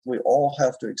we all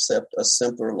have to accept a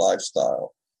simpler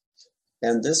lifestyle.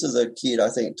 And this is a key, I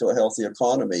think, to a healthy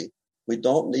economy. We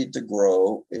don't need to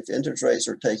grow if interest rates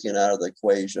are taken out of the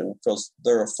equation, because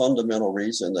they're a fundamental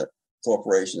reason that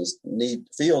corporations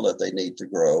feel that they need to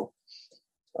grow.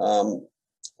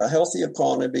 A healthy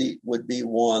economy would be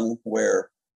one where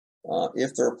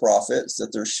if there are profits,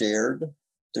 that they're shared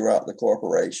throughout the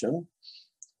corporation.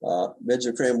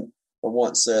 Benjamin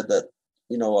once said that,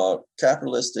 a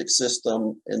capitalistic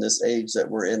system in this age that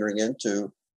we're entering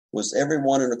into was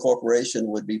everyone in the corporation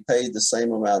would be paid the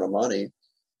same amount of money,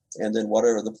 and then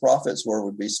whatever the profits were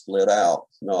would be split out.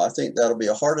 No, I think that'll be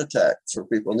a heart attack for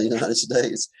people in the United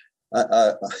States.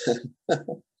 But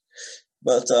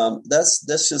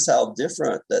that's just how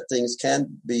different that things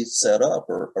can be set up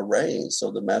or arranged.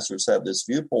 So the masters have this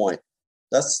viewpoint.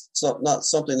 That's not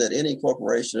something that any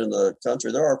corporation in the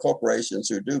country. There are corporations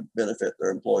who do benefit their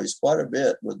employees quite a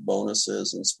bit with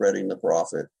bonuses and spreading the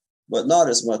profit, but not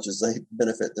as much as they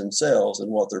benefit themselves and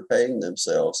what they're paying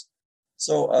themselves.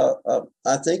 So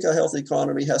I think a healthy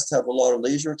economy has to have a lot of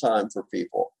leisure time for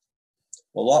people,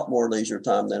 a lot more leisure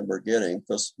time than we're getting,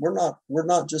 because we're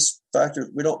not just factors.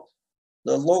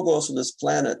 The logos of this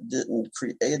planet didn't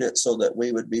create it so that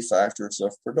we would be factors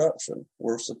of production.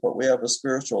 We have a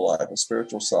spiritual life, a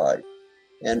spiritual side.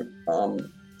 And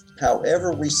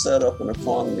however we set up an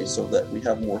economy so that we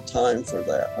have more time for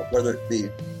that, whether it be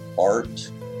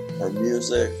art or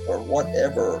music or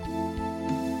whatever.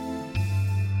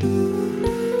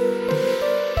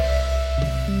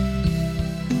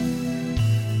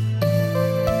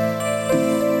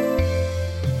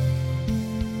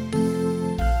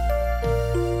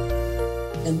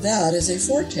 And that is a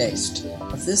foretaste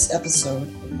of this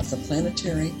episode of the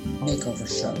Planetary Makeover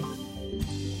Show.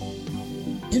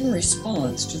 In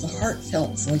response to the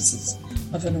heartfelt voices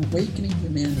of an awakening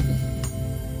humanity,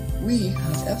 we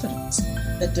have evidence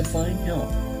that divine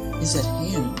help is at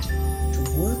hand to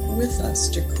work with us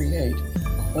to create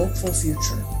a hopeful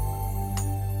future.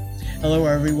 Hello,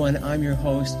 everyone. I'm your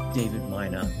host, David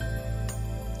Mina.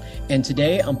 And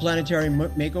today on Planetary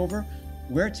Makeover,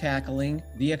 we're tackling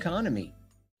the economy.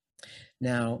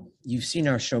 Now, you've seen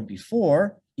our show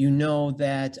before. You know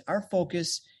that our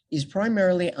focus is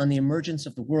primarily on the emergence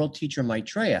of the world teacher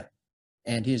Maitreya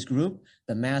and his group,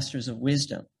 the Masters of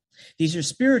Wisdom. These are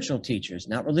spiritual teachers,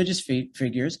 not religious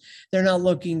figures. They're not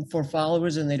looking for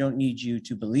followers, and they don't need you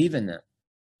to believe in them.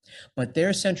 But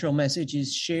their central message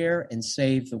is share and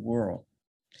save the world.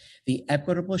 The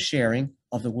equitable sharing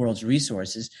of the world's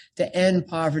resources to end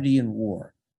poverty and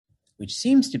war, which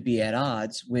seems to be at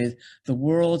odds with the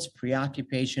world's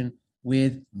preoccupation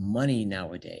with money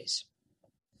nowadays.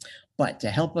 But to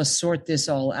help us sort this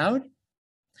all out,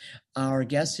 our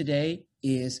guest today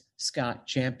is Scott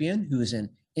Champion, who is an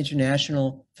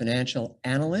international financial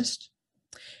analyst,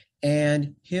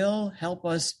 and he'll help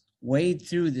us wade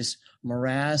through this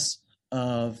morass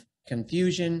of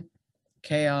confusion,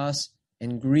 chaos,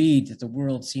 and greed that the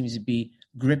world seems to be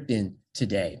gripped in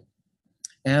today.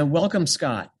 And welcome,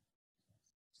 Scott.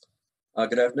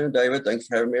 Good afternoon, David. Thanks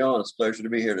for having me on. It's a pleasure to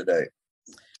be here today.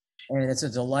 And it's a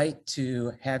delight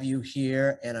to have you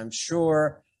here. And I'm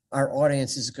sure our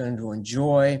audience is going to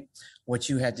enjoy what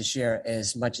you had to share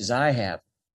as much as I have.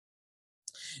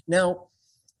 Now,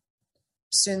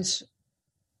 since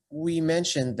we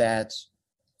mentioned that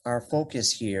our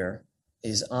focus here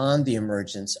is on the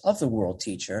emergence of the world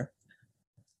teacher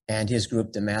and his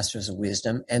group, the Masters of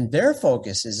Wisdom, and their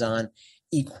focus is on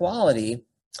equality,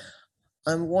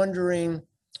 I'm wondering,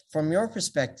 from your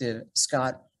perspective,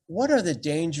 Scott, what are the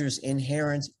dangers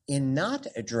inherent in not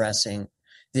addressing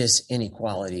this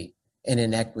inequality and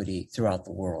inequity throughout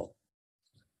the world?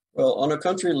 Well, on a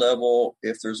country level,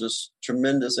 if there's this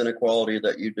tremendous inequality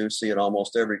that you do see in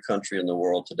almost every country in the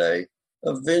world today,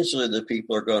 eventually the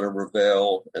people are going to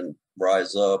rebel and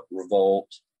rise up, revolt,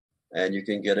 and you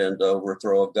can get into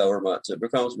overthrow of governments. It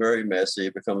becomes very messy,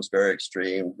 it becomes very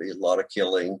extreme, be a lot of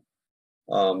killing.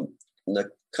 The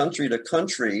country to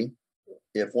country,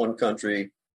 if one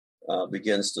country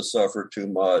begins to suffer too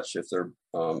much, if they're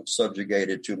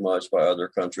subjugated too much by other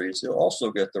countries, you'll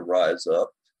also get the rise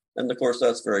up. And of course,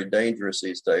 that's very dangerous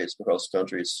these days because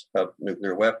countries have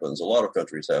nuclear weapons. A lot of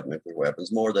countries have nuclear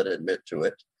weapons, more than admit to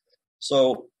it.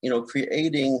 So,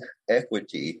 creating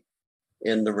equity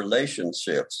in the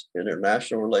relationships,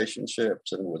 international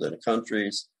relationships and within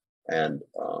countries and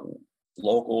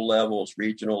local levels,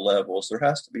 regional levels, there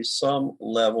has to be some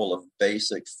level of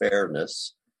basic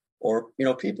fairness. Or,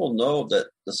 people know that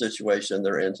the situation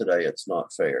they're in today, it's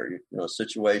not fair. A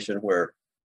situation where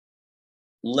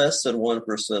less than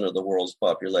 1% of the world's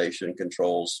population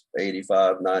controls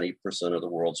 85-90% of the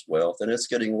world's wealth, and it's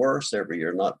getting worse every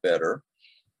year, not better.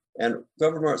 And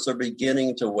governments are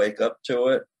beginning to wake up to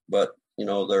it, but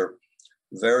they're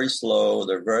very slow,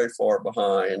 they're very far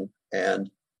behind,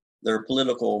 and the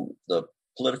political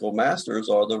masters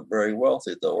are the very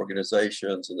wealthy, the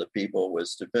organizations and the people with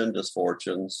stupendous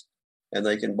fortunes, and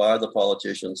they can buy the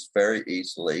politicians very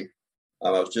easily. I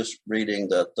was just reading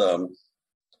that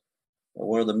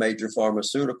one of the major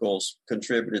pharmaceuticals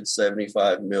contributed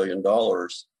 $75 million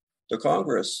to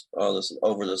Congress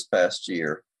over this past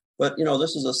year. But,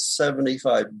 this is a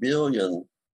 $75 billion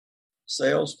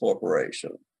sales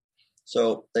corporation.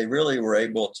 So they really were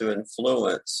able to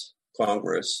influence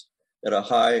Congress at a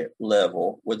high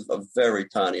level with a very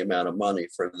tiny amount of money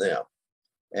for them.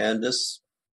 And this,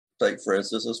 for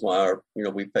instance, is why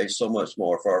we pay so much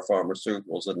more for our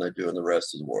pharmaceuticals than they do in the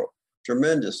rest of the world.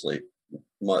 Tremendously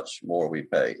much more we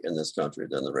pay in this country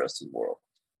than the rest of the world.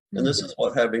 And this is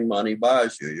what having money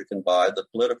buys you. You can buy the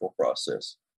political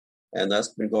process. And that's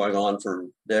been going on for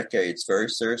decades, very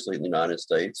seriously in the United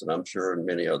States, and I'm sure in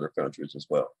many other countries as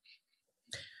well.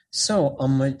 So a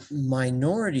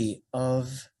minority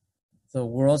of the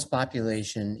world's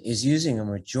population is using a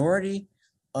majority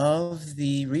of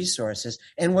the resources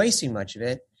and wasting much of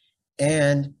it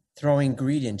and throwing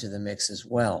greed into the mix as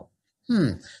well.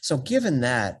 So given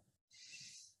that,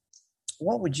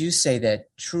 what would you say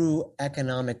that true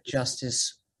economic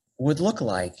justice would look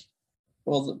like?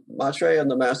 Well, the Maitreya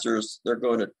and the masters, they're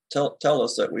going to tell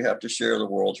us that we have to share the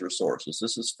world's resources.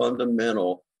 This is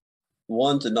fundamental,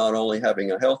 one, to not only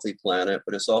having a healthy planet,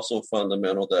 but it's also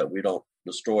fundamental that we don't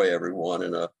destroy everyone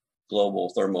in a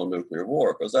global thermonuclear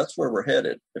war, because that's where we're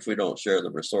headed if we don't share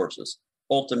the resources.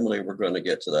 Ultimately, we're going to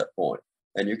get to that point.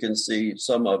 And you can see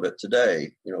some of it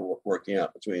today, working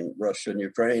out between Russia and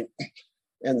Ukraine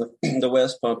and the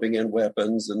West pumping in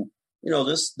weapons. And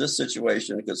this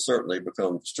situation could certainly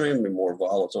become extremely more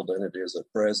volatile than it is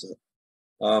at present.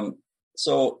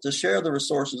 So to share the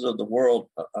resources of the world,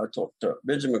 I talked to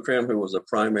Benjamin Creme, who was a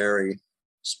primary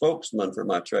spokesman for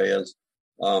Maitreya's,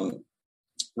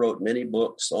 wrote many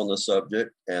books on the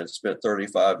subject and spent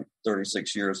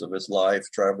 36 years of his life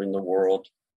traveling the world,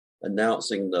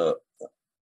 announcing the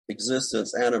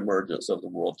existence and emergence of the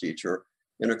world teacher.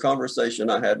 In a conversation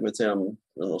I had with him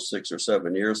 6 or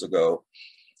 7 years ago,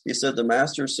 he said the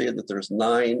masters see that there's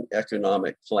 9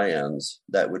 economic plans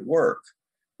that would work,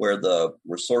 where the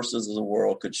resources of the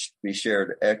world could be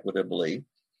shared equitably.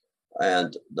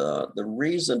 And the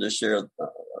reason to share,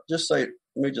 let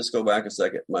me just go back a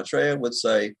second. Maitreya would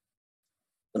say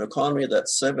an economy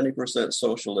that's 70%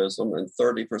 socialism and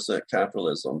 30%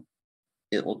 capitalism,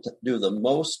 it will do the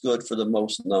most good for the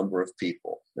most number of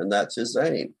people. And that's his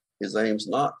aim. His aim's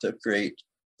not to create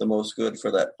the most good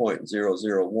for that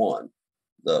 0.001.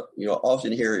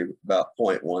 Often hear about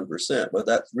 0.1%, but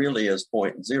that really is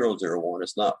 0.001.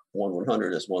 It's not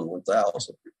 1/100, it's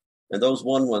 1/1000. And those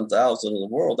 1/1000 in the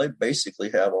world, they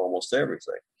basically have almost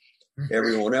everything.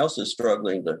 Everyone else is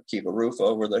struggling to keep a roof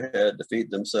over their head, to feed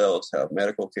themselves, have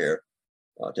medical care,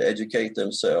 to educate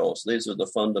themselves. These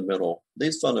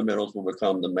fundamentals will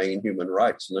become the main human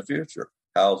rights in the future: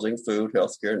 housing, food,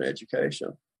 healthcare, and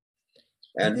education.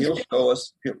 And he'll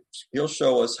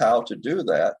show us how to do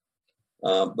that.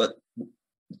 But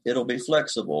it'll be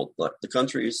flexible. Like the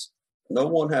countries, no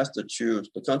one has to choose.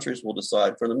 The countries will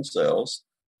decide for themselves.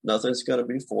 Nothing's going to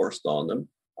be forced on them.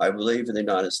 I believe in the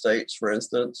United States, for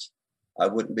instance, I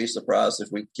wouldn't be surprised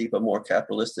if we keep a more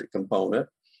capitalistic component,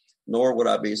 nor would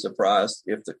I be surprised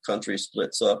if the country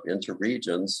splits up into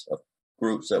regions of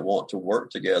groups that want to work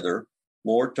together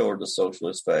more toward the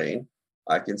socialist vein.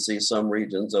 I can see some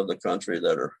regions of the country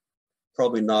that are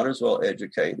probably not as well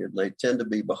educated. They tend to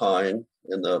be behind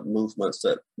in the movements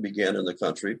that begin in the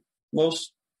country.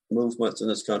 Most movements in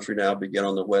this country now begin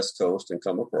on the West Coast and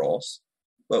come across.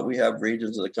 But we have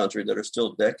regions of the country that are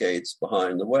still decades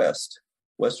behind the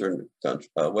Western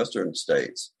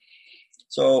states.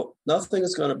 So nothing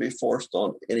is going to be forced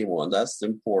on anyone. That's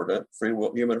important.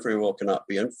 Human free will cannot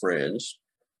be infringed.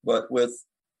 But with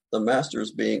the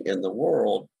masters being in the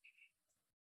world,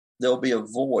 there'll be a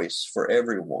voice for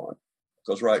everyone.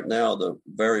 Because right now, the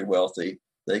very wealthy,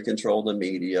 they control the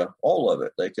media, all of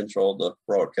it. They control the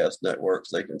broadcast networks.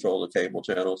 They control the cable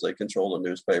channels. They control the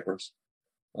newspapers.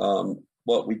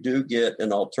 What we do get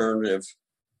in alternative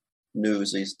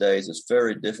news these days, it's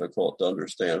very difficult to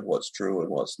understand what's true and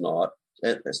what's not.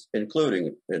 And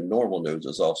including in normal news,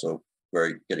 is also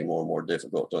getting more and more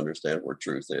difficult to understand where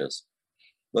truth is.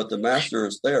 But the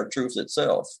masters, they are truth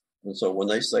itself. And so when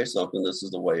they say something, this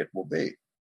is the way it will be.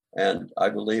 And I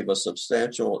believe a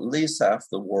substantial, at least half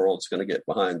the world's going to get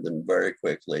behind them very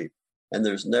quickly. And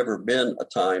there's never been a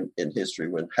time in history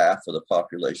when half of the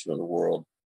population of the world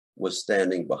was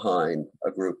standing behind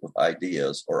a group of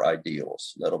ideas or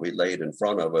ideals that'll be laid in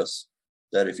front of us,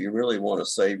 that if you really want to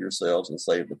save yourselves and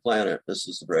save the planet, this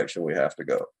is the direction we have to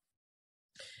go.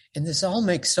 And this all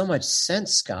makes so much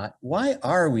sense, Scott. Why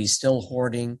are we still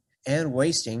hoarding and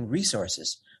wasting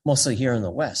resources, mostly here in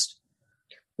the West?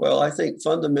 Well, I think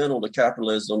fundamental to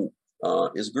capitalism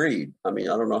is greed. I mean,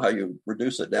 I don't know how you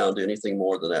reduce it down to anything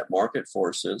more than that. Market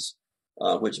forces,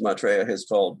 which Maitreya has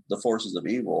called the forces of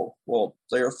evil, well,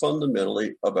 they are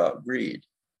fundamentally about greed,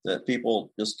 that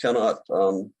people just cannot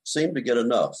seem to get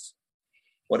enough.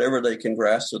 Whatever they can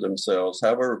grasp to themselves,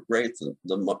 however great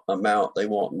the amount, they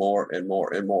want more and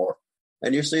more and more.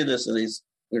 And you see this in these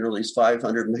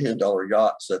 $500 million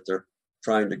yachts that they're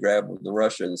trying to grab with the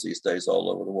Russians these days all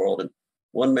over the world. And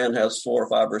one man has 4 or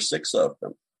 5 or 6 of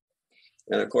them.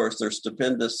 And of course, there's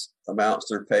stupendous amounts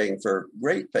they're paying for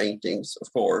great paintings,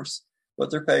 of course,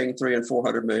 but they're paying $300 and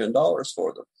 $400 million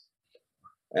for them.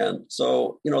 And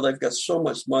so, they've got so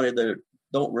much money, they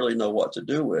don't really know what to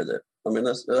do with it. I mean,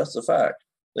 that's the fact.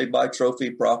 They buy trophy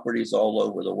properties all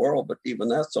over the world, but even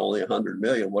that's only 100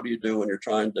 million. What do you do when you're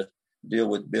trying to deal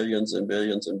with billions and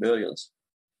billions and billions?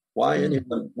 Why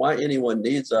anyone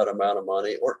needs that amount of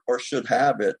money or should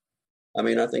have it? I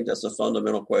mean, I think that's a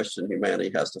fundamental question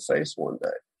humanity has to face one day.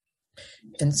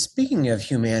 And speaking of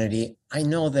humanity, I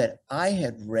know that I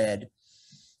had read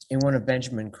in one of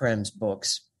Benjamin Crem's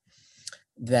books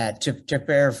that, to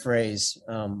paraphrase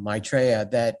Maitreya,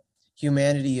 that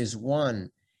humanity is one.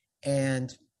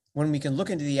 And when we can look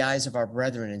into the eyes of our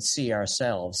brethren and see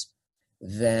ourselves,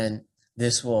 then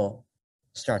this will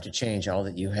start to change all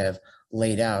that you have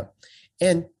laid out.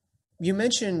 And you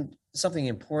mentioned something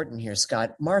important here,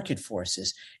 Scott, market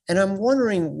forces. And I'm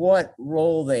wondering what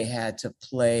role they had to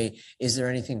play. Is there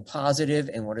anything positive,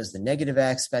 and what is the negative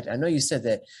aspect? I know you said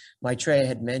that Maitreya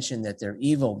had mentioned that they're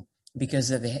evil because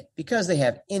they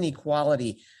have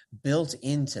inequality built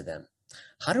into them.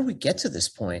 How do we get to this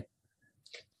point?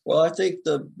 Well, I think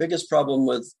the biggest problem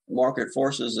with market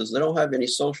forces is they don't have any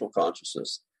social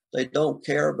consciousness. They don't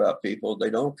care about people.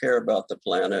 They don't care about the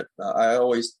planet. I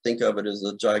always think of it as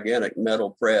a gigantic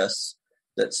metal press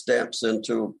that stamps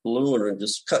into a balloon and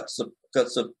just cuts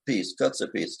a piece.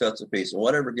 And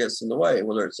whatever gets in the way,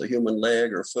 whether it's a human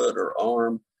leg or foot or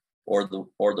arm or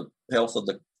the health of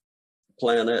the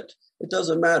planet, it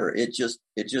doesn't matter. It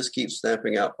just keeps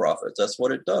stamping out profits. That's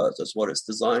what it does. That's what it's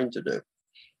designed to do.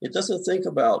 It doesn't think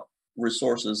about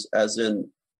resources as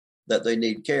in that they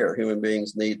need care. Human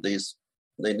beings need these.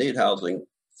 They need housing,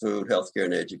 food, healthcare,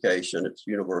 and education. It's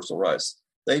universal rights.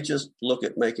 They just look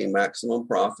at making maximum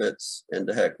profits and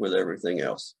to heck with everything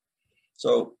else.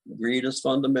 So greed is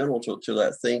fundamental to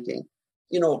that thinking.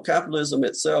 Capitalism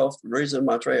itself, the reason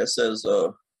Maitreya says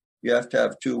you have to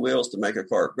have 2 wheels to make a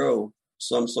cart go,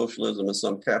 some socialism and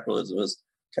some capitalism is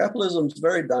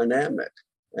very dynamic.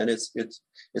 And it's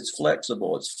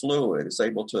flexible, it's fluid, it's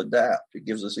able to adapt. It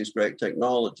gives us these great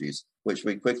technologies, which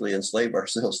we quickly enslave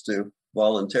ourselves to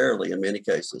voluntarily in many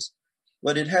cases.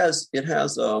 But it has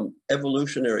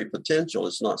evolutionary potential.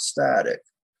 It's not static.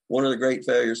 One of the great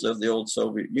failures of the old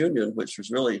Soviet Union, which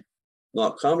was really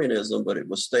not communism, but it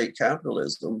was state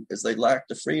capitalism, is they lacked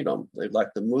the freedom. They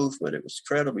lacked the movement. It was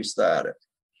incredibly static.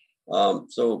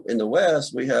 So in the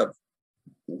West, we have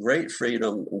great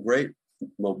freedom, great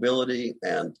mobility,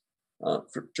 and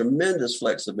tremendous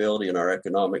flexibility in our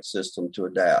economic system to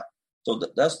adapt. So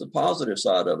that's the positive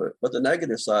side of it. But the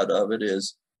negative side of it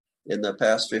is, in the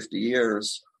past 50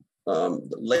 years,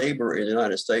 labor in the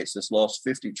United States has lost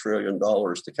 $50 trillion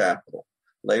to capital.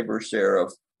 Labor's share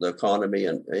of the economy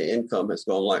and income has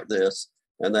gone like this,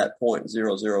 and that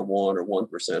 0.001 or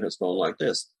 1% has gone like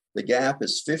this. The gap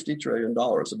is $50 trillion,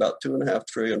 about $2.5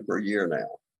 trillion per year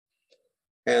now.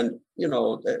 And,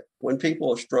 when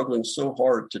people are struggling so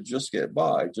hard to just get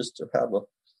by, just to have a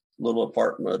little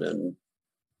apartment and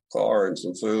car and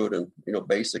some food and,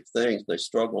 basic things, they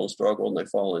struggle and they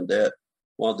fall in debt.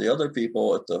 While the other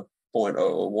people at the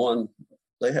 0.001,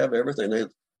 they have everything.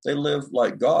 They live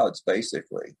like gods,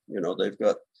 basically.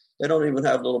 They don't even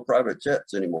have little private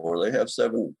jets anymore. They have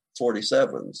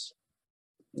 747s.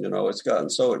 It's gotten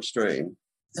so extreme.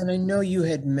 And I know you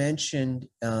had mentioned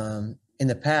in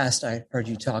the past, I heard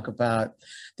you talk about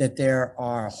that there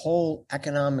are whole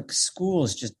economic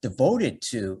schools just devoted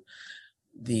to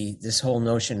this whole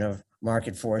notion of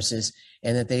market forces,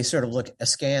 and that they sort of look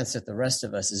askance at the rest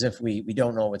of us as if we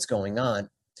don't know what's going on.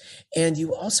 And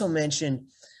you also mentioned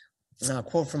a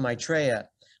quote from Maitreya,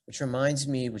 which reminds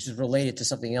me, which is related to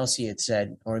something else he had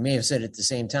said, or he may have said at the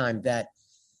same time, that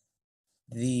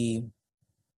the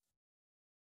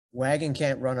wagon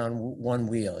can't run on one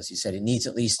wheel, as he said. It needs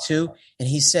at least two. And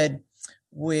he said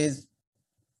with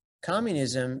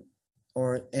communism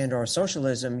or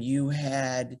socialism, you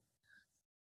had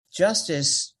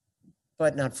justice,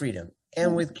 but not freedom.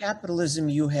 And with capitalism,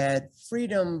 you had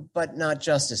freedom, but not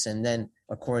justice. And then,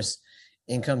 of course,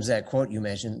 in comes that quote you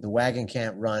mentioned, the wagon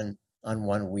can't run on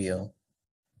one wheel.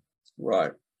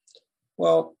 Right.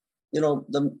 Well,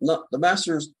 the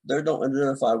masters, they don't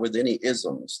identify with any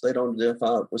isms. They don't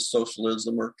identify with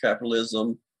socialism or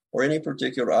capitalism or any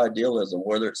particular idealism,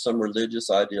 whether it's some religious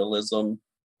idealism,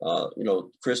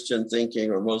 Christian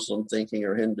thinking or Muslim thinking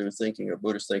or Hindu thinking or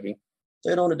Buddhist thinking.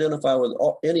 They don't identify with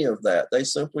any of that.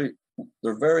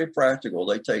 They're very practical.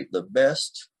 They take the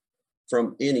best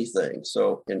from anything.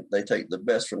 So they take the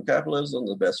best from capitalism,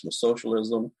 the best from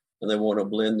socialism, and they want to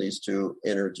blend these two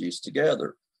energies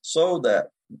together so that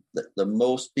the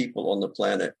most people on the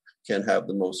planet can have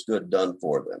the most good done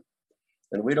for them.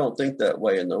 And we don't think that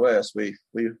way in the West. We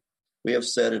have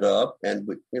set it up, and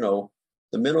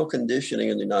the mental conditioning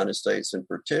in the United States in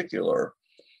particular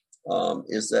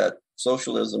is that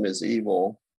socialism is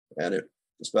evil, and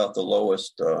it's about the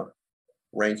lowest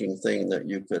ranking thing that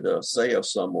you could say of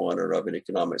someone or of an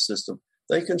economic system.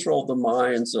 They control the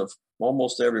minds of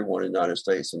almost everyone in the United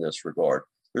States in this regard.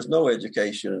 There's no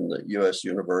education in the U.S.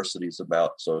 universities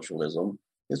about socialism.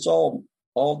 It's all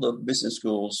the business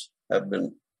schools have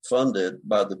been funded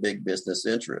by the big business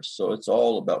interests. So it's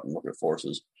all about market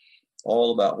forces,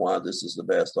 all about why this is the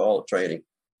best, all training.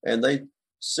 And they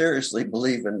seriously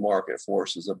believe in market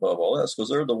forces above all else because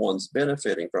they're the ones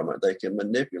benefiting from it. They can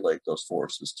manipulate those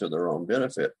forces to their own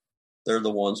benefit. They're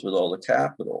the ones with all the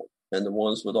capital, and the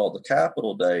ones with all the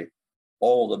capital,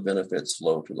 all the benefits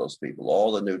flow to those people,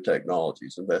 all the new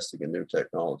technologies, investing in new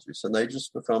technologies. And they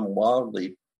just become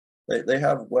wildly, they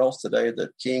have wealth today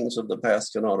that kings of the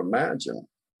past cannot imagine.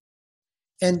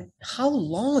 And how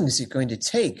long is it going to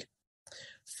take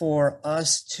for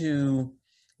us to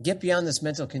get beyond this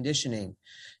mental conditioning,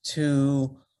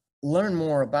 to learn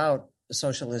more about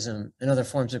socialism and other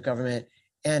forms of government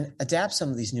and adapt some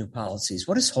of these new policies?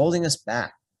 What is holding us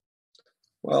back?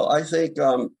 Well, I think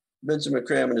Benjamin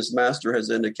Graham and his master has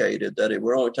indicated that it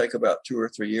will only take about 2 or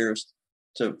 3 years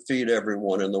to feed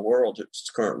everyone in the world that's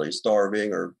currently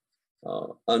starving or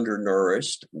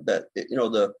undernourished. That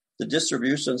the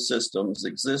distribution systems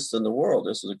exist in the world.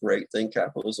 This is a great thing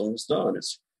capitalism has done.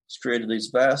 It's created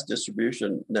these vast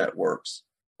distribution networks.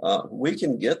 We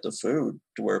can get the food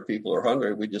to where people are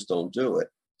hungry. We just don't do it.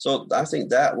 So I think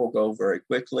that will go very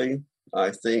quickly. I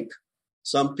think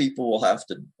some people will have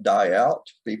to die out,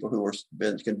 people who have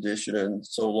been conditioned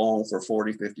so long for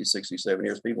 40, 50, 60, 70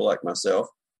 years, people like myself,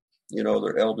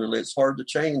 they're elderly. It's hard to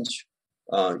change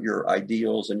your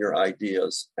ideals and your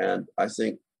ideas. And I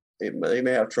think they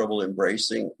may have trouble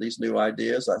embracing these new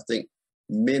ideas. I think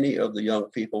many of the young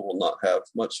people will not have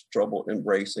much trouble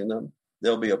embracing them.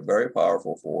 They'll be a very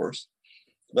powerful force.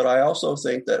 But I also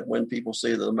think that when people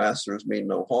see that the masters mean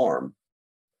no harm,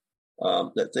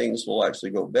 that things will actually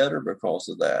go better because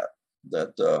of that.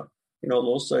 That,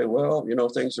 they'll say, well,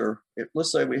 things are,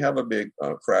 let's say we have a big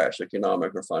crash,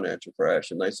 economic or financial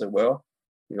crash. And they say, well,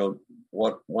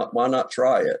 why not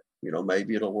try it?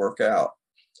 Maybe it'll work out.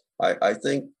 I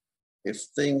think if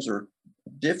things are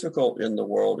difficult in the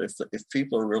world, if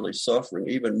people are really suffering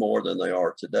even more than they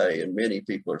are today, and many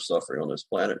people are suffering on this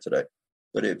planet today,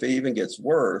 but if it even gets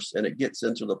worse and it gets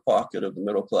into the pocket of the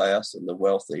middle class and the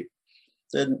wealthy,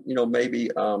 then maybe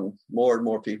more and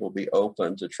more people will be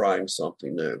open to trying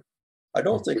something new. I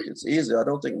don't think it's easy. I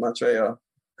don't think Maitreya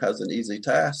has an easy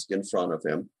task in front of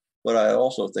him, but I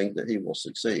also think that he will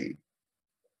succeed.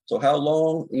 So how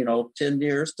long? 10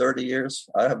 years, 30 years?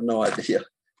 I have no idea.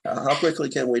 How quickly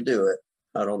can we do it?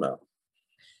 I don't know.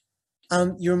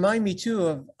 You remind me, too,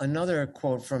 of another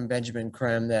quote from Benjamin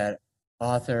Graham, that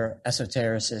author,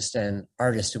 esotericist, and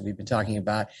artist who we've been talking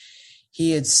about.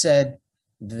 He had said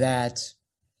that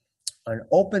an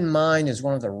open mind is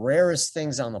one of the rarest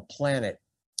things on the planet.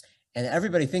 And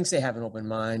everybody thinks they have an open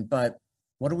mind, but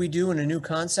what do we do in a new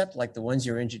concept like the ones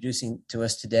you're introducing to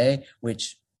us today,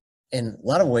 which in a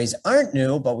lot of ways aren't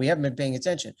new, but we haven't been paying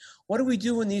attention? What do we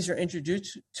do when these are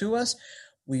introduced to us?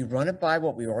 We run it by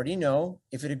what we already know.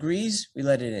 If it agrees, we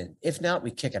let it in. If not,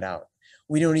 we kick it out.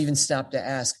 We don't even stop to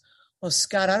ask, well,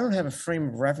 Scott, I don't have a frame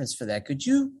of reference for that. Could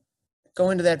you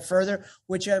go into that further?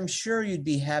 Which I'm sure you'd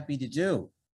be happy to do.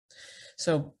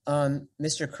 So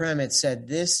Mr. Kremet said,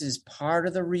 this is part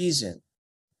of the reason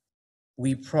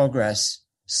we progress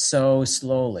so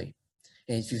slowly.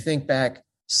 And if you think back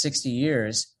 60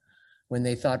 years, when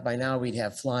they thought by now we'd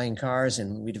have flying cars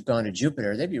and we'd have gone to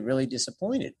Jupiter, they'd be really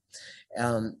disappointed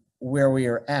where we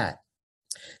are at.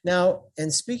 Now,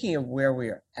 and speaking of where we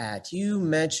are at, you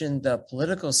mentioned the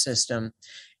political system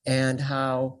and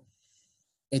how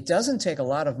it doesn't take a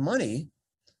lot of money,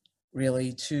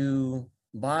 really, to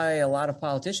buy a lot of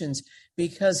politicians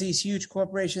because these huge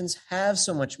corporations have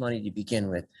so much money to begin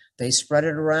with. They spread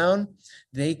it around.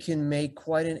 They can make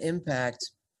quite an impact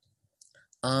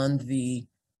on the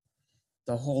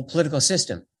whole political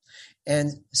system.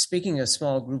 And speaking of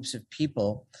small groups of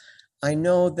people, I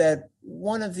know that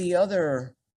one of the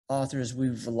other authors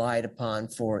we've relied upon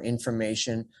for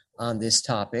information on this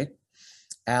topic,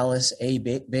 Alice A.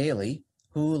 Bailey,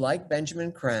 who, like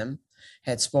Benjamin Creme,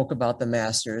 had spoke about the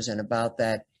masters and about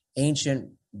that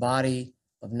ancient body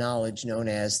of knowledge known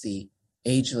as the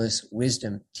ageless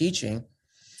wisdom teaching.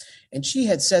 And she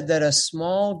had said that a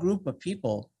small group of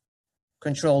people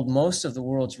controlled most of the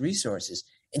world's resources.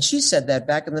 And she said that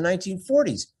back in the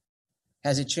 1940s.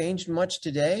 Has it changed much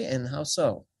today, and how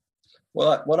so?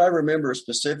 Well, what I remember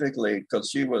specifically,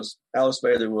 because Alice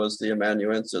Bailey was the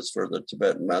amanuensis for the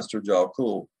Tibetan Master Jal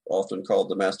Kul, often called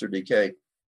the Master DK.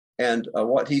 And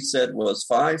what he said was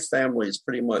 5 families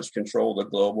pretty much control the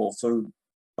global food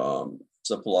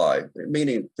supply,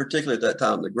 meaning particularly at that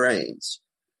time, the grains.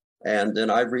 And then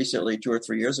I recently, 2 or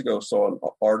 3 years ago, saw an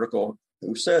article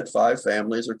who said 5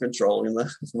 families are controlling the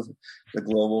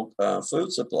global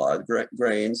food supply,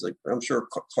 grains. I'm sure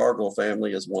Cargill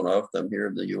family is one of them here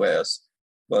in the U.S.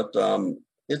 But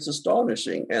it's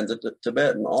astonishing. And the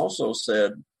Tibetan also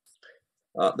said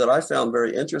that I found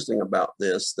very interesting about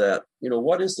this, that,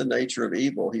 what is the nature of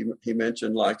evil? He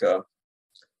mentioned like a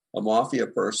mafia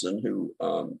person who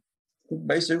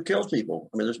basically killed people.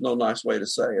 I mean, there's no nice way to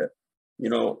say it.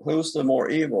 Who's the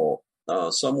more evil?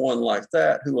 Someone like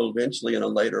that who will eventually in a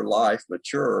later life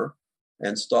mature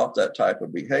and stop that type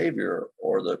of behavior,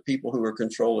 or the people who are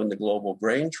controlling the global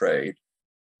grain trade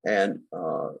and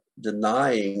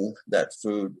denying that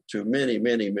food to many,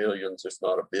 many millions, if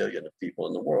not a billion of people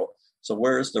in the world. So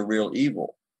where is the real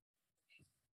evil?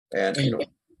 And,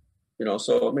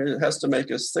 so, I mean, it has to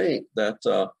make us think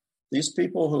that these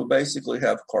people who basically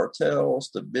have cartels,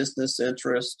 the business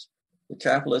interest, the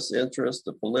capitalist interest,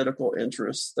 the political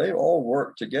interests, they all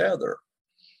work together.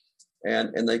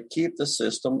 And they keep the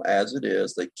system as it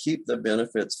is. They keep the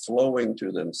benefits flowing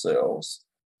to themselves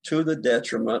to the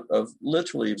detriment of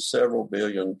literally several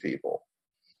billion people.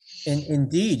 And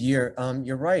indeed, you're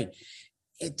right.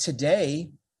 Today,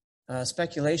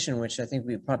 speculation, which I think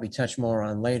we probably touch more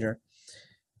on later,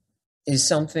 is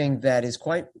something that is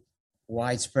quite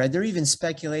widespread. They're even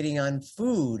speculating on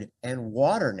food and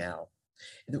water now,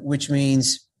 which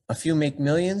means a few make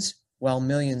millions while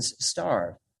millions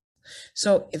starve.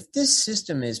 So if this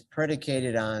system is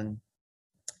predicated on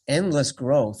endless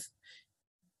growth,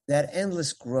 that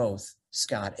endless growth,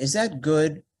 Scott, is that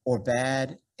good or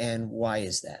bad? And why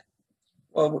is that?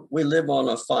 Well, we live on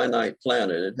a finite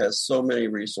planet. It has so many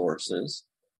resources,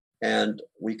 and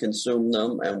we consume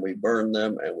them and we burn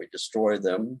them and we destroy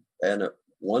them. And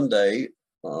one day,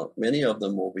 many of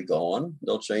them will be gone.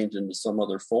 They'll change into some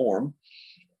other form.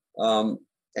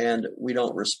 And we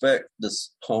don't respect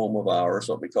this home of ours,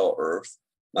 what we call Earth.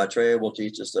 Maitreya will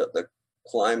teach us that the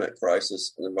climate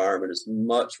crisis and environment is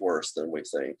much worse than we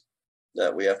think,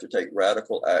 that we have to take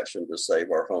radical action to save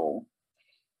our home.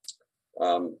 I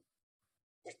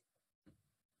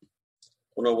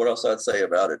don't know what else I'd say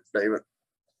about it, David.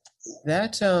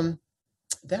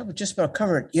 That would just about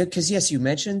cover it. Yeah, because yes, you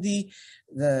mentioned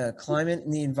the climate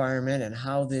and the environment and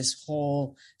how this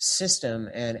whole system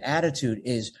and attitude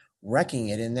is wrecking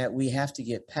it, and that we have to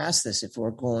get past this if we're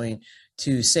going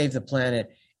to save the planet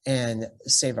and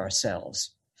save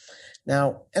ourselves.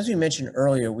 Now, as we mentioned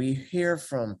earlier, we hear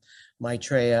from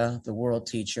Maitreya, the world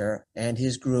teacher, and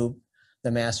his group,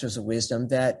 the Masters of Wisdom,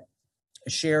 that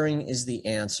sharing is the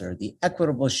answer, the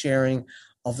equitable sharing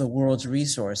of the world's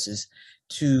resources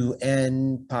to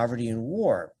end poverty and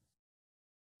war.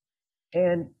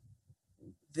 And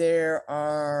there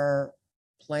are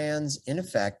plans in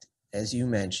effect, as you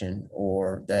mentioned,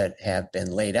 or that have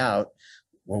been laid out,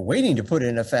 we're waiting to put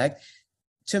in effect,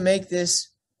 to make this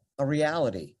a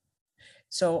reality.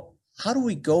 So how do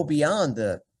we go beyond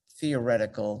the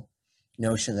theoretical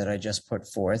notion that I just put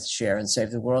forth, share and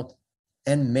save the world,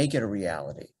 and make it a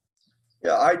reality?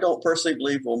 Yeah, I don't personally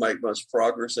believe we'll make much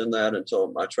progress in that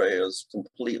until Maitreya is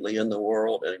completely in the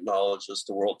world and acknowledges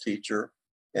the world teacher.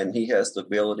 And he has the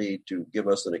ability to give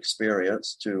us an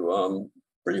experience to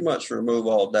pretty much remove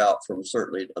all doubt from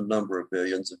certainly a number of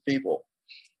billions of people.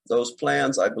 Those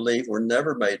plans, I believe, were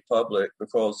never made public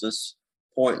because this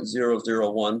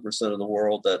 0.001% of the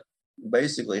world that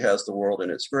basically has the world in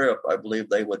its grip. I believe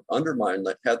they would undermine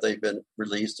that. Had they been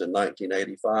released in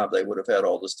 1985, they would have had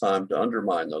all this time to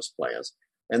undermine those plans.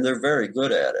 And they're very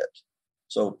good at it.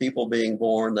 So people being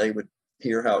born, they would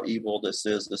hear how evil this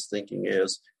is, this thinking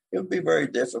is. It would be very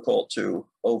difficult to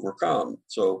overcome.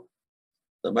 So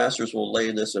the masters will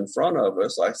lay this in front of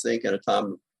us, I think, in a time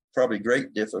of probably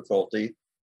great difficulty,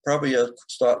 probably a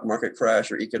stock market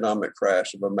crash or economic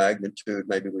crash of a magnitude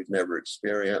maybe we've never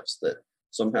experienced, that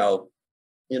somehow,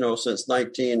 since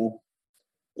late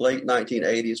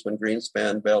 1980s when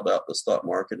Greenspan bailed out the stock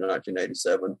market in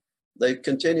 1987, they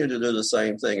continue to do the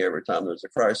same thing every time there's a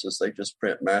crisis. They just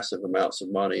print massive amounts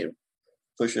of money and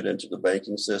push it into the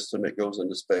banking system. It goes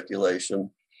into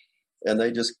speculation, and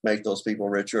they just make those people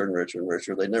richer and richer and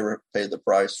richer. They never pay the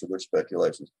price for their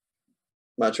speculations.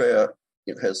 Maitreya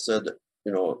has said that,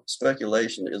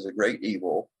 speculation is a great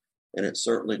evil, and it's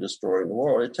certainly destroying the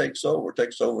world. It takes over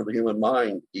the human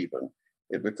mind even.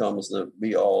 It becomes the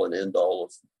be-all and end-all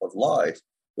of life.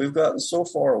 We've gotten so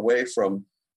far away from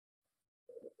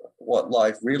what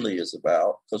life really is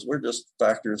about because we're just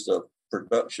factors of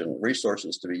production,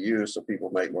 resources to be used so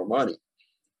people make more money.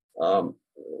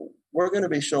 We're going to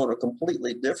be shown a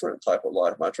completely different type of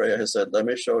life. Maitreya has said, let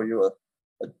me show you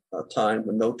a time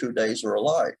when no 2 days are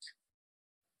alike.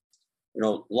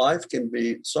 Life can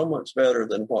be so much better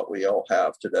than what we all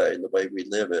have today and the way we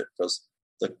live it, because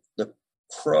the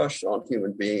crush on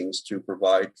human beings to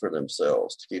provide for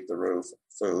themselves, to keep the roof,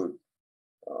 food,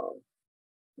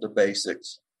 the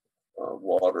basics,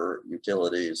 water,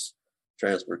 utilities,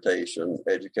 transportation,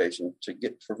 education, to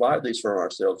provide these for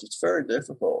ourselves, it's very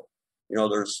difficult.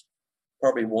 There's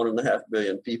probably 1.5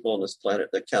 billion people on this planet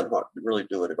that cannot really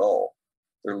do it at all.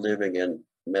 They're living in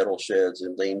metal sheds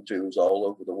and lean-tos all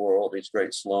over the world, these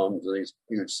great slums and these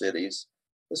huge cities.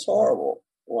 It's horrible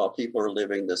while people are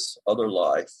living this other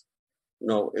life.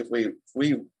 If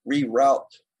we reroute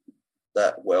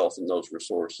that wealth and those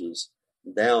resources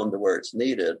down to where it's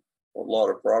needed, a lot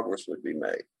of progress would be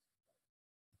made.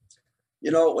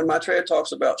 When Maitreya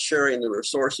talks about sharing the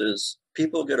resources,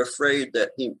 people get afraid that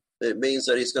it means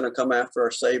that he's going to come after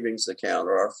our savings account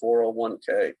or our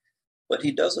 401k. But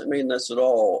he doesn't mean this at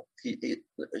all.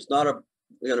 It's not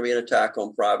going to be an attack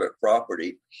on private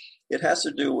property. It has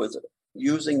to do with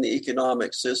using the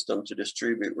economic system to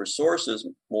distribute resources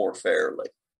more fairly.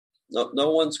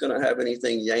 No one's going to have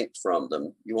anything yanked from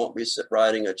them. You won't be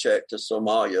writing a check to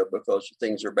Somalia because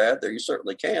things are bad there. You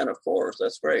certainly can, of course.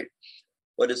 That's great.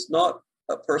 But it's not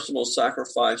a personal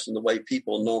sacrifice in the way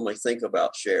people normally think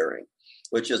about sharing,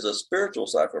 which is a spiritual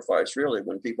sacrifice, really,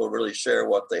 when people really share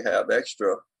what they have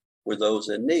extra with those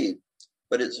in need.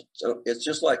 But it's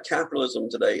just like capitalism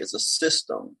today is a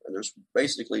system, and there's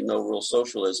basically no real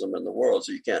socialism in the world,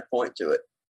 so you can't point to it.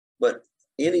 But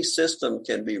any system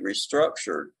can be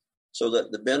restructured so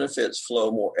that the benefits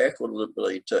flow more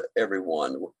equitably to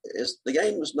everyone. The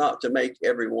game is not to make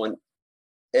everyone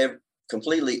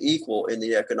completely equal in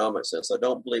the economic sense. I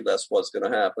don't believe that's what's going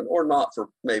to happen, or not for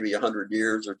maybe 100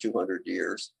 years or 200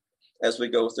 years. As we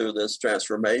go through this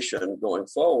transformation going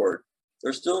forward,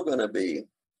 there's still going to be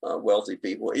wealthy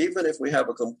people. Even if we have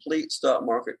a complete stock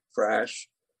market crash,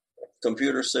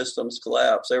 computer systems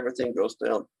collapse, everything goes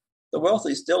down, the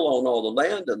wealthy still own all the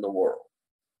land in the world.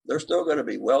 They're still going to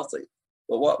be wealthy.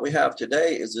 But what we have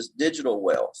today is this digital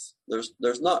wealth.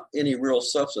 There's not any real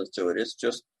substance to it. It's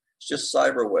just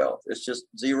cyber wealth. It's just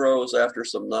zeros after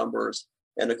some numbers.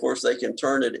 And of course, they can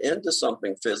turn it into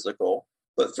something physical.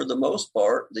 But for the most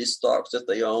part, these stocks that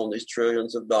they own, these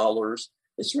trillions of dollars,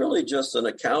 it's really just an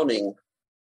accounting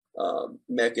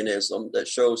mechanism that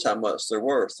shows how much they're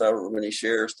worth, however many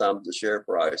shares times the share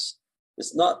price.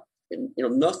 It's not,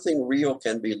 nothing real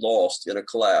can be lost in a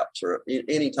collapse or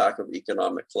any type of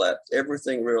economic collapse.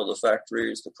 Everything real, the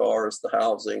factories, the cars, the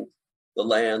housing, the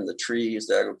land, the trees,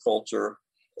 the agriculture,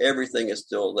 everything is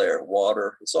still there.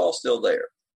 Water, it's all still there.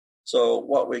 So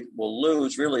what we will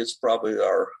lose really is probably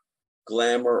our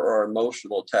glamour or our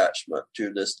emotional attachment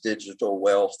to this digital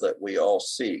wealth that we all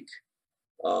seek.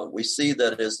 We see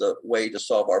that as the way to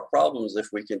solve our problems if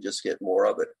we can just get more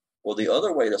of it. Well, the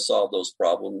other way to solve those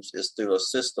problems is through a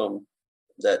system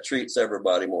that treats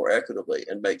everybody more equitably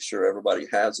and makes sure everybody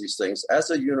has these things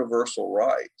as a universal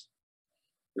right.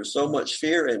 There's so much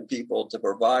fear in people to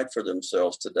provide for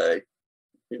themselves today.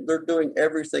 They're doing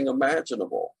everything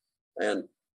imaginable. And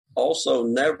also,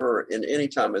 never in any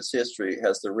time in its history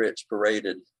has the rich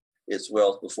paraded its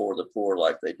wealth before the poor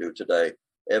like they do today.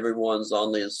 Everyone's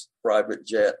on these private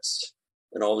jets,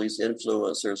 and all these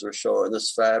influencers are showing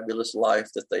this fabulous life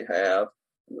that they have.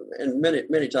 And many,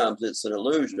 many times it's an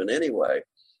illusion anyway.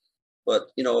 But,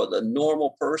 the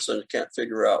normal person can't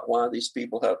figure out why these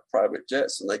people have private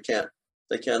jets and they can't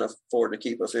afford to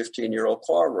keep a 15-year-old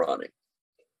car running.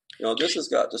 This has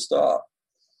got to stop.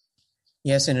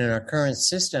 Yes, and in our current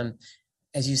system,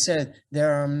 as you said,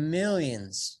 there are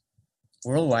millions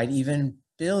worldwide, even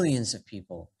billions of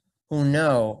people who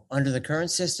know under the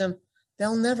current system,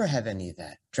 they'll never have any of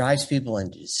that. Drives people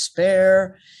into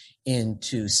despair,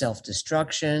 into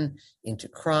self-destruction, into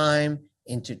crime,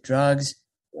 into drugs,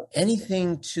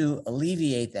 anything to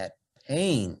alleviate that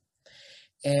pain.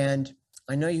 And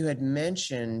I know you had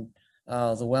mentioned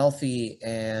the wealthy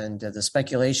and the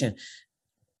speculation.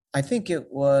 I think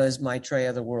it was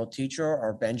Maitreya, the world teacher,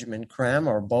 or Benjamin Creme,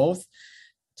 or both,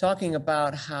 talking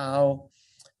about how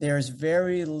there's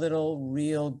very little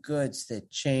real goods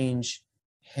that change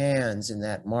hands in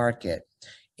that market.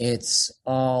 It's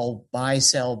all buy,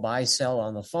 sell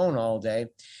on the phone all day.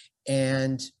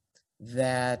 And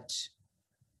that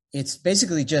it's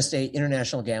basically just an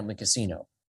international gambling casino.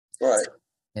 Right.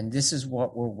 And this is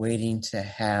what we're waiting to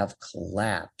have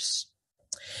collapse.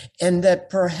 And that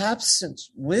perhaps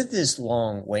since with this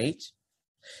long wait,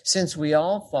 since we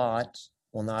all thought,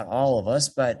 well, not all of us,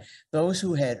 but those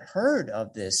who had heard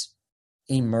of this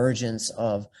emergence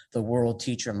of the world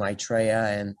teacher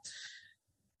Maitreya and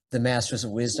the Masters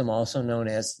of Wisdom, also known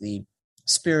as the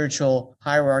spiritual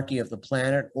hierarchy of the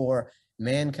planet or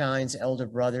mankind's elder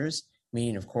brothers,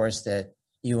 meaning, of course, that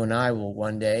you and I will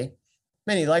one day,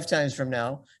 many lifetimes from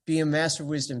now, be a Master of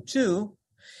Wisdom too.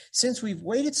 Since we've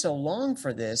waited so long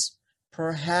for this,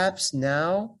 perhaps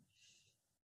now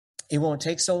it won't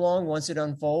take so long once it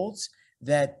unfolds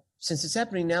that since it's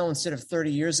happening now instead of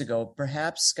 30 years ago,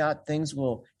 perhaps, Scott, things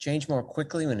will change more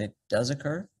quickly when it does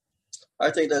occur? I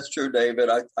think that's true, David.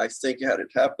 I think had it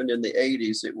happened in the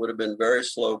 80s, it would have been very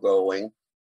slow going.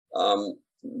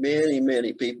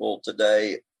 Many people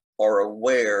today are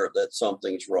aware that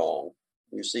something's wrong.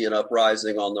 You see an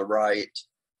uprising on the right.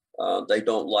 They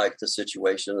don't like the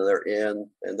situation they're in,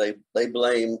 and they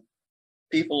blame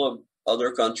people of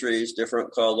other countries,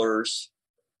 different colors.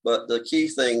 But the key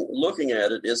thing looking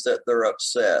at it is that they're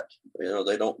upset.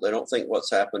 They don't think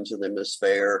what's happened to them is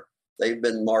fair. They've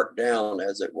been marked down,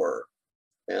 as it were.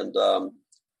 And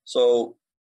so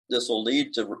this will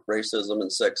lead to racism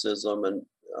and sexism and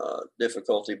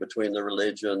difficulty between the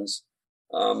religions.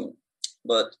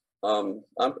 But I'm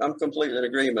completely in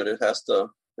agreement. It has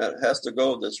to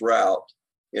go this route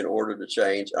in order to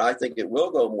change. I think it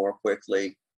will go more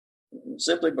quickly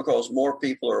simply because more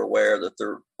people are aware that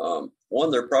they're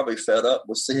probably fed up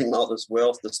with seeing all this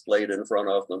wealth displayed in front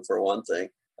of them, for one thing.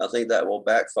 I think that will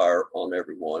backfire on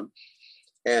everyone.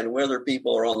 And whether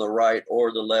people are on the right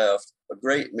or the left, a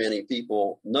great many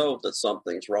people know that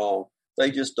something's wrong.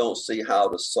 They just don't see how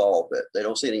to solve it. They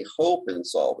don't see any hope in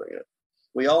solving it.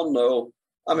 We all know,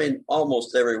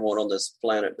 almost everyone on this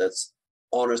planet that's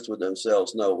honest with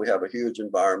themselves know we have a huge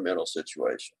environmental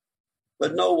situation.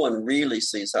 But no one really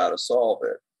sees how to solve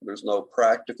it. There's no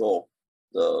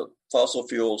the fossil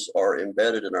fuels are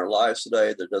embedded in our lives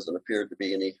today. There doesn't appear to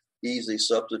be any easy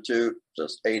substitute.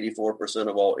 Just 84%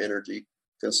 of all energy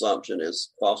consumption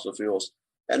is fossil fuels.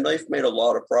 And they've made a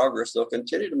lot of progress. They'll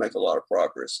continue to make a lot of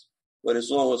progress. But as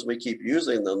long as we keep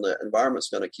using them, the environment's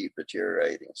going to keep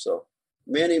deteriorating. So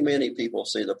many people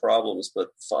see the problems, but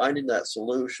finding that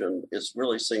solution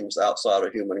really seems outside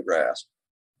of human grasp.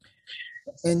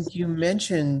 And you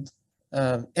mentioned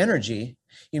energy.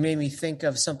 You made me think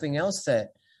of something else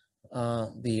that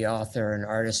the author and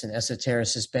artist and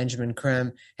esotericist Benjamin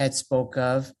Creme had spoke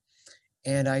of.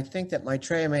 And I think that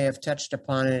Maitreya may have touched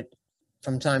upon it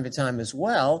from time to time as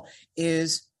well,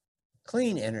 is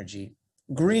clean energy,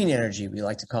 green energy, we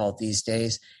like to call it these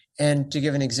days. And to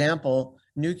give an example,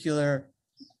 nuclear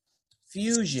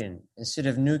fusion instead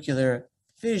of nuclear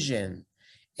fission,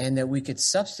 and that we could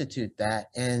substitute that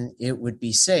and it would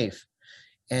be safe.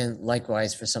 And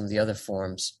likewise for some of the other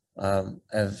forms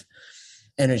of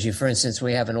energy. For instance,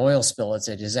 we have an oil spill, it's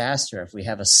a disaster. If we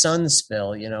have a sun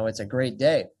spill, it's a great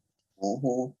day.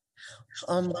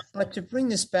 Mm-hmm. But to bring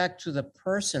this back to the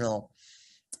personal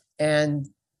and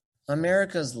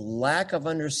America's lack of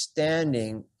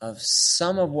understanding of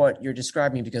some of what you're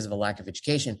describing because of a lack of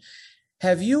education,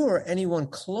 have you or anyone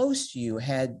close to you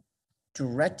had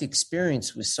direct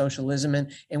experience with socialism,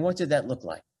 and what did that look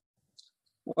like?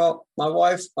 Well, my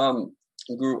wife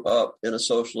grew up in a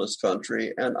socialist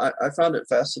country, and I found it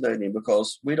fascinating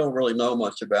because we don't really know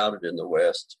much about it in the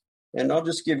West. And I'll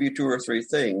just give you two or three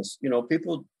things.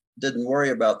 People didn't worry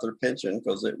about their pension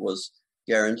because it was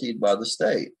guaranteed by the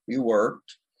state. You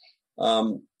worked.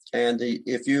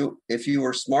 If you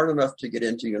were smart enough to get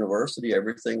into university,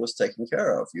 everything was taken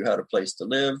care of. You had a place to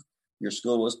live. Your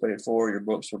school was paid for, your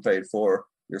books were paid for,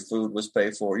 your food was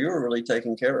paid for. You were really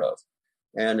taken care of.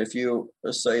 And if you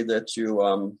say that you're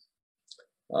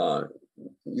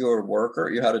a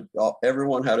worker,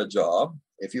 everyone had a job.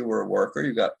 If you were a worker,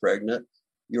 you got pregnant,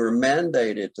 you were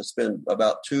mandated to spend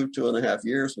about 2.5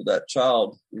 years with that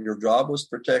child. Your job was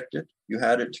protected. You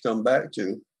had it to come back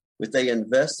to, but they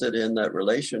invested in that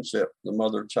relationship, the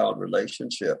mother-child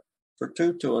relationship, for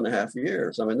 2.5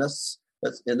 years. I mean, that's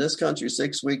in this country,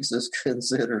 6 weeks is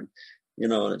considered,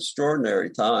 an extraordinary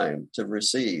time to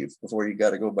receive before you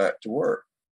got to go back to work.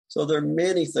 So there are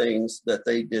many things that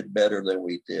they did better than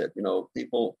we did.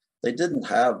 They didn't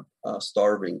have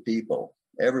starving people.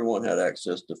 Everyone had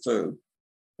access to food.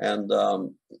 And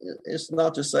it's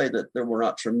not to say that there were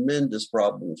not tremendous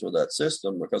problems with that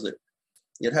system, because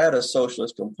it had a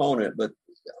socialist component, but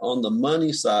on the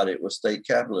money side, it was state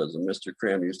capitalism. Mr.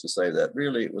 Krim used to say that.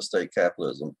 Really, it was state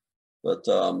capitalism. But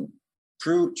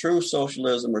true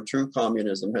socialism or true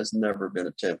communism has never been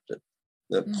attempted.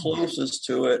 The closest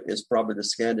to it is probably the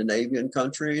Scandinavian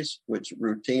countries, which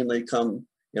routinely come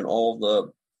in all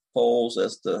the polls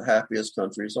as the happiest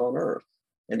countries on earth.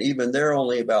 And even they're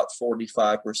only about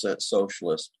 45%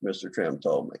 socialist, Mr. Krim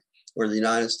told me, where the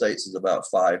United States is about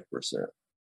 5%.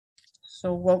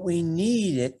 So what we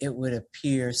need, it would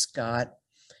appear, Scott,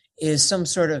 is some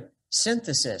sort of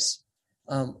synthesis,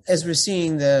 as we're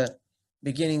seeing the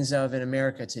beginnings of in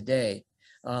America today,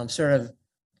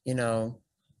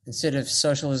 instead of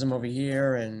socialism over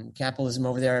here and capitalism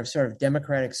over there, sort of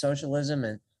democratic socialism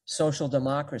and social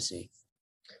democracy.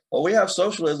 Well, we have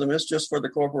socialism. It's just for the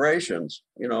corporations.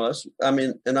 I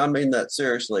mean that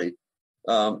seriously.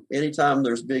 Anytime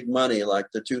there's big money, like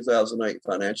the 2008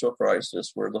 financial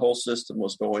crisis, where the whole system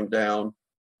was going down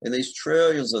and these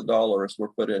trillions of dollars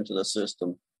were put into the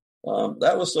system,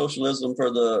 that was socialism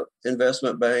for the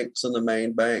investment banks and the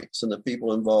main banks and the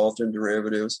people involved in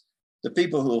derivatives, the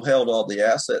people who held all the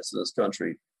assets in this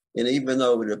country. And even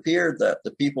though it appeared that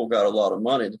the people got a lot of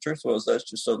money, the truth was that's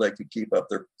just so they could keep up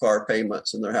their car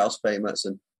payments and their house payments.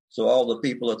 And so all the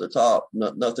people at the top,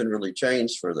 nothing really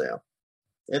changed for them.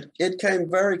 It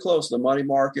came very close. The money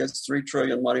markets, 3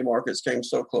 trillion money markets, came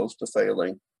so close to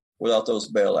failing without those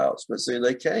bailouts. But see,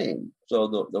 they came.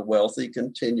 So the wealthy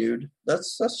continued.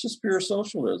 That's just pure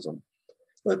socialism.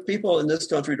 But people in this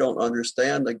country don't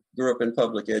understand. They grew up in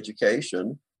public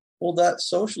education. Well, that's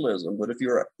socialism. But if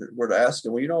you were to ask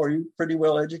them, are you pretty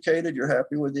well educated? You're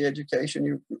happy with the education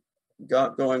you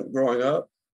got growing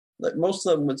up? Like most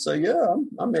of them would say, yeah,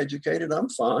 I'm educated. I'm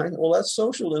fine. Well, that's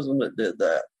socialism that did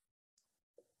that.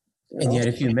 And yet,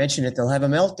 if you mention it, they'll have a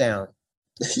meltdown.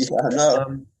 Yeah, I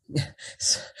know.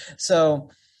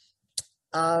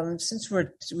 Since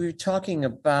we're talking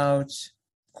about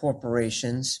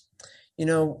corporations,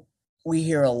 we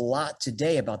hear a lot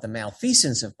today about the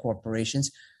malfeasance of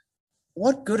corporations.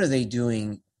 What good are they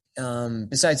doing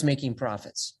besides making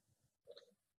profits?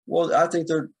 Well, I think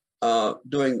they're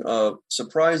doing a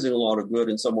surprising lot of good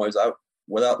in some ways.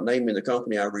 Without naming the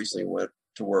company, I recently went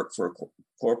to work for a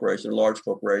corporation, a large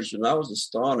corporation. I was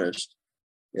astonished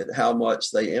at how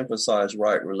much they emphasize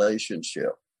right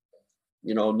relationship.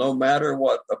 No matter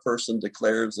what a person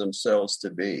declares themselves to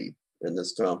be in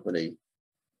this company,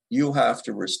 you have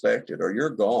to respect it or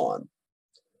you're gone.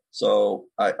 So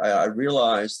I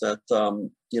realized that,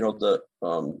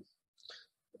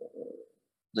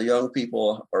 the young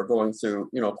people are going through,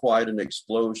 quite an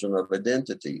explosion of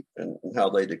identity and how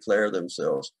they declare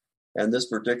themselves. And this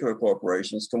particular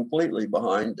corporation is completely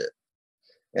behind it.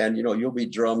 And, you'll be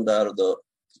drummed out of the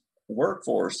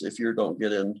workforce if you don't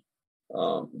get in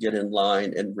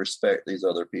line and respect these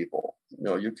other people.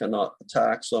 You cannot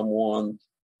attack someone.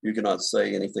 You cannot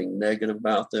say anything negative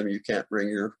about them. You can't bring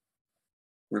your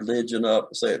religion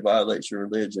up, say it violates your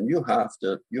religion. You have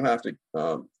to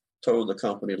toe the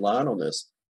company line on this.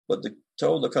 But to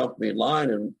toe the company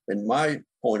line, in my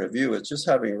point of view, it's just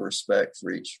having respect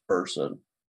for each person.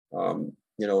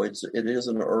 It is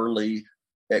an early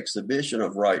exhibition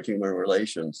of right human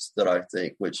relations that I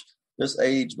think, which this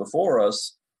age before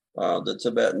us, the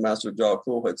Tibetan Master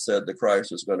Jalkul had said the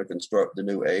Christ is going to construct the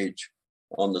new age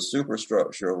on the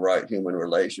superstructure of right human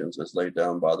relations as laid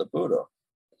down by the Buddha.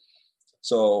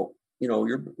 So,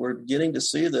 we're getting to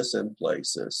see this in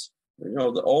places.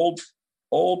 The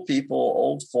old people,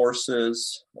 old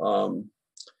forces,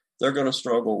 they're going to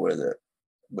struggle with it.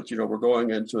 But, we're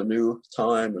going into a new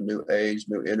time, a new age,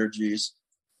 new energies.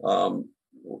 I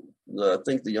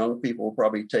think the young people will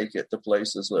probably take it to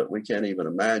places that we can't even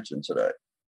imagine today.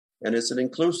 And it's an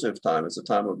inclusive time. It's a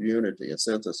time of unity and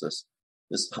synthesis.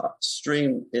 This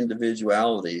extreme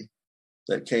individuality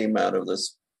that came out of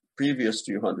this previous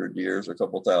few hundred years, or a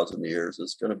couple thousand years,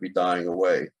 is going to be dying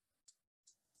away.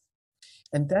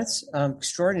 And that's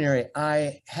extraordinary.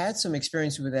 I had some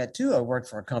experience with that too. I worked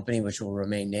for a company which will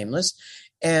remain nameless,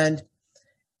 and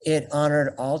it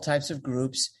honored all types of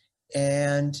groups.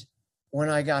 And when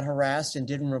I got harassed and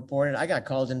didn't report it, I got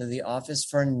called into the office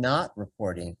for not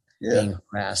reporting being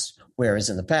harassed. Whereas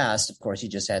in the past, of course, you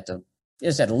just had to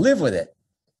live with it.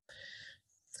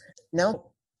 Now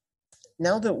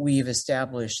that we've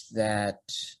established that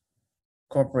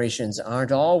corporations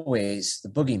aren't always the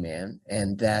boogeyman,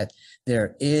 and that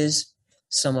there is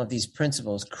some of these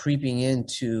principles creeping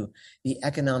into the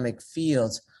economic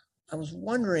fields, I was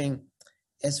wondering,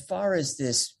 as far as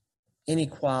this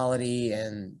inequality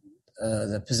and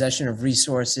the possession of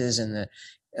resources and the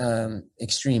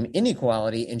extreme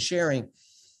inequality in sharing,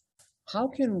 how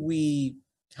can we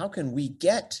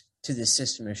get to this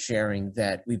system of sharing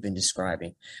that we've been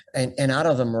describing and out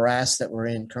of the morass that we're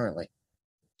in currently?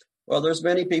 Well, there's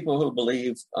many people who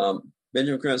believe,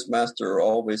 Benjamin Chris Master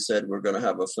always said we're going to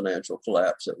have a financial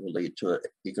collapse that will lead to an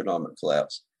economic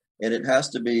collapse. And it has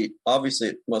to be, obviously,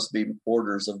 it must be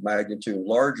orders of magnitude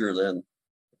larger than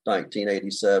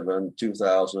 1987,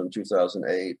 2000,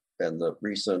 2008, and the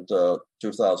recent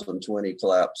 2020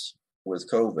 collapse with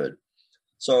COVID.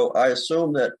 So I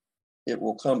assume that it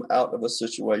will come out of a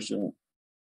situation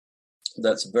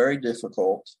that's very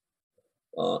difficult.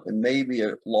 It may be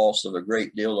a loss of a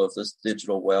great deal of this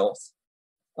digital wealth,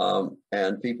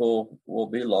 and people will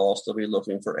be lost. They'll be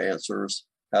looking for answers.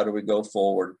 How do we go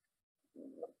forward?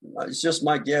 It's just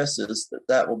my guess is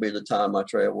that will be the time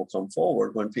Maitreya will come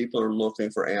forward, when people are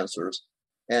looking for answers,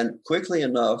 and quickly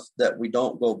enough that we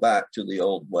don't go back to the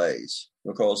old ways,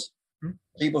 because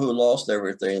people who lost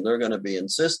everything, they're going to be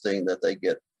insisting that they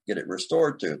get it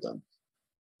restored to them.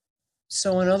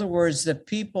 So in other words, the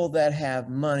people that have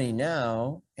money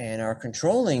now and are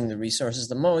controlling the resources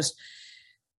the most,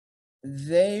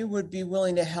 they would be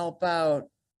willing to help out,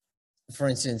 for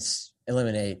instance,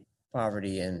 eliminate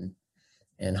poverty and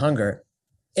hunger,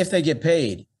 if they get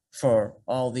paid for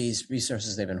all these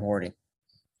resources they've been hoarding.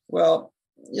 Well,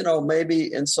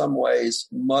 maybe in some ways,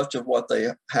 much of what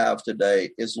they have today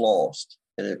is lost,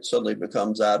 and it suddenly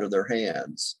becomes out of their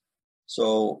hands.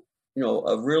 So,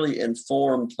 a really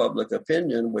informed public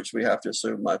opinion, which we have to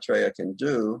assume Maitreya can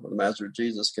do, the Master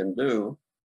Jesus can do,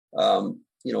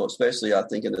 especially I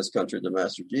think in this country, the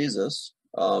Master Jesus,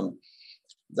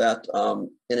 that an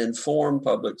informed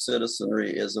public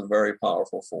citizenry is a very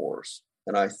powerful force.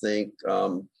 And I think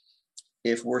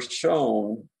if we're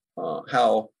shown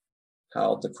how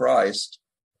the Christ,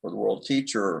 or the world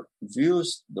teacher,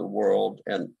 views the world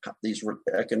and these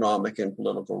economic and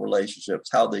political relationships,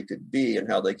 how they could be and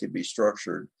how they could be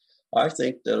structured, I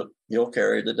think that he'll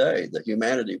carry the day, that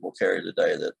humanity will carry the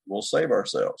day, that we'll save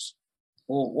ourselves.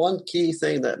 Well, one key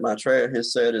thing that Maitreya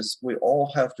has said is we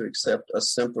all have to accept a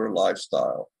simpler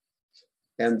lifestyle.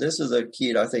 And this is a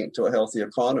key, I think, to a healthy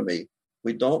economy.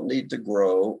 We don't need to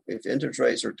grow if interest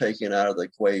rates are taken out of the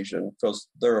equation, because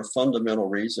they're a fundamental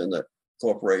reason that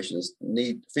corporations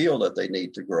feel that they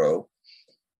need to grow.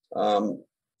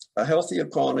 A healthy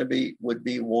economy would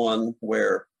be one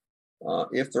where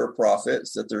if there are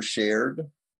profits, that they're shared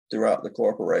throughout the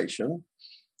corporation.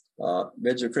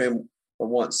 Benjamin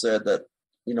once said that,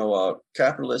 a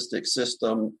capitalistic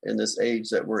system in this age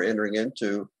that we're entering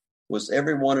into was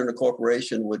everyone in a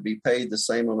corporation would be paid the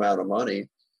same amount of money,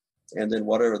 and then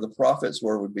whatever the profits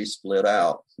were would be split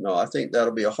out. No, I think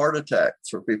that'll be a heart attack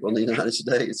for people in the United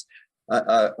States.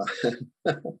 But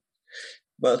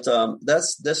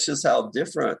that's just how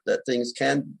different that things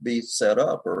can be set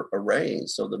up or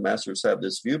arranged. So the masters have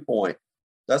this viewpoint.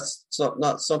 That's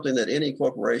not something that any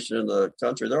corporation in the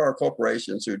country. There are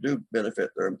corporations who do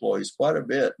benefit their employees quite a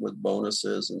bit with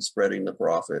bonuses and spreading the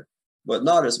profit, but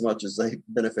not as much as they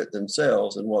benefit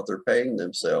themselves and what they're paying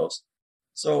themselves.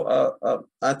 So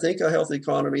I think a healthy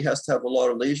economy has to have a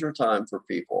lot of leisure time for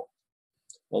people.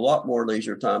 A lot more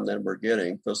leisure time than we're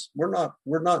getting, because we're not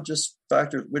just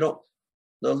factors.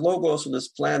 The logos of this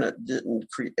planet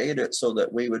didn't create it so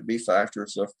that we would be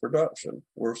factors of production.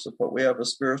 We have a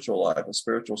spiritual life, a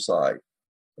spiritual side.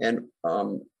 And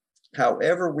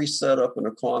however we set up an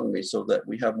economy so that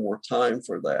we have more time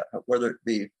for that, whether it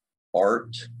be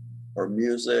art or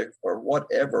music or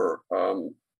whatever,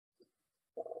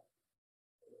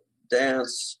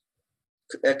 dance,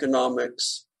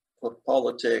 economics,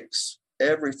 politics,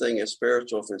 everything is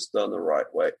spiritual if it's done the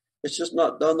right way. It's just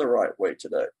not done the right way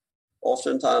today.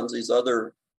 Oftentimes, these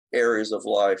other areas of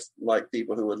life, like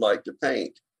people who would like to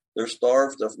paint, they're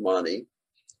starved of money.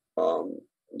 A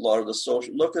lot of the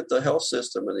social, look at the health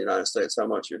system in the United States, how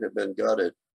much it had been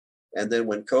gutted. And then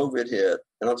when COVID hit,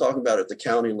 and I'm talking about at the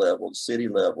county level, the city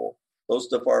level, those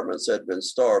departments had been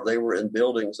starved. They were in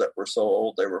buildings that were so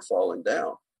old they were falling down.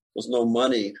 There was no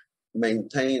money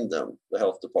maintain them, the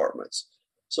health departments.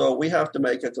 So we have to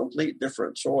make a complete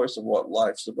different choice of what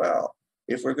life's about.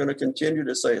 If we're going to continue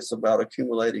to say it's about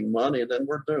accumulating money, then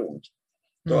we're doomed.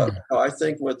 So I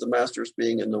think with the Masters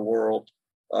being in the world,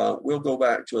 we'll go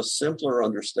back to a simpler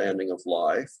understanding of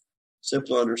life,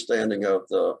 simpler understanding of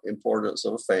the importance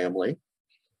of a family,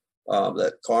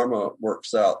 that karma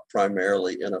works out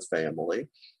primarily in a family.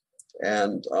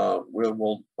 And we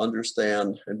will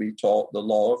understand and be taught the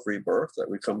law of rebirth, that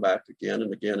we come back again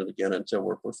and again and again until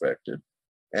we're perfected.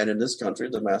 And in this country,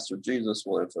 the Master Jesus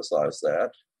will emphasize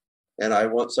that. And I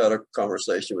once had a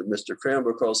conversation with Mr. Krim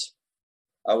because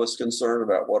I was concerned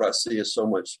about what I see as so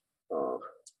much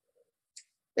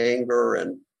anger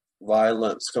and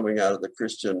violence coming out of the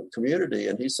Christian community.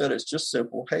 And he said, it's just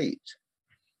simple hate.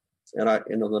 And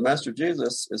the Master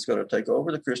Jesus is going to take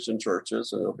over the Christian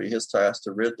churches, and it'll be his task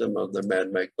to rid them of their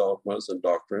man-made dogmas and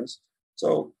doctrines.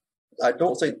 So I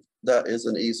don't think that is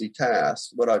an easy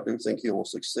task, but I do think he will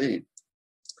succeed.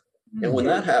 Mm-hmm. And when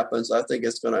that happens, I think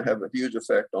it's going to have a huge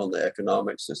effect on the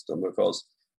economic system, because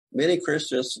many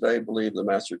Christians today believe the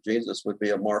Master Jesus would be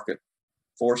a market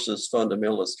forces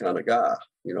fundamentalist kind of guy.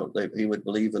 He would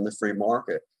believe in the free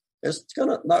market. It's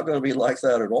not going to be like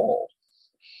that at all.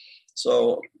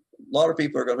 So a lot of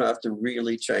people are going to have to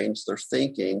really change their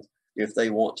thinking if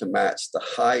they want to match the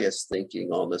highest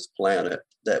thinking on this planet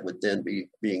that would then be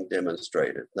being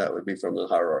demonstrated. That would be from the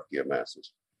hierarchy of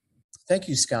masters. Thank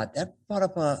you, Scott. That brought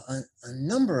up a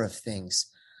number of things,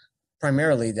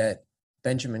 primarily that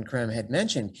Benjamin Creme had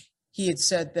mentioned. He had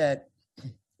said that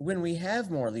when we have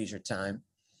more leisure time,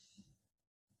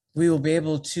 we will be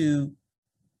able to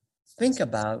think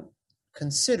about,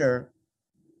 consider,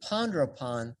 ponder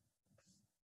upon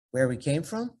where we came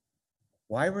from,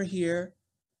 why we're here,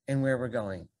 and where we're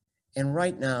going. And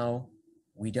right now,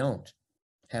 we don't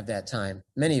have that time.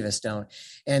 Many of us don't.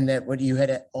 And that what you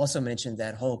had also mentioned,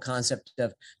 that whole concept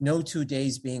of no 2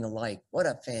 days being alike. What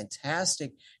a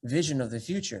fantastic vision of the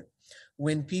future,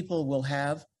 when people will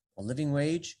have a living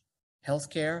wage,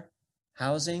 healthcare,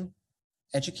 housing,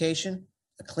 education,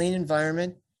 a clean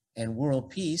environment, and world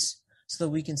peace, so that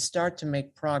we can start to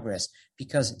make progress.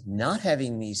 Because not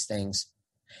having these things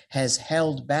has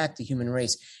held back the human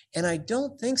race. And I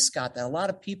don't think, Scott, that a lot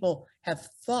of people have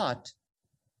thought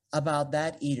about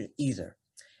that either,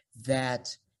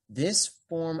 that this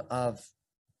form of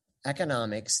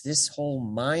economics, this whole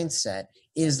mindset,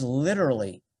 is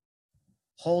literally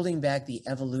holding back the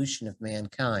evolution of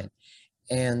mankind.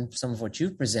 And some of what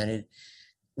you've presented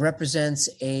represents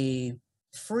a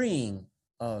freeing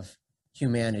of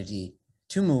humanity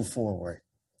to move forward.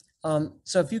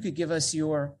 So if you could give us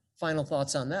your final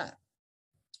thoughts on that.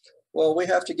 Well, we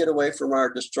have to get away from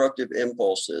our destructive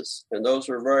impulses, and those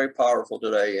are very powerful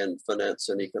today in finance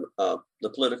and the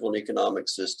political and economic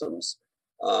systems.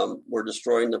 We're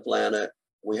destroying the planet.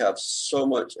 We have so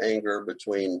much anger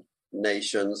between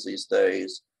nations these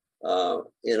days.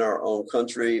 In our own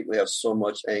country, we have so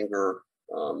much anger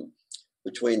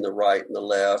between the right and the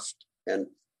left. And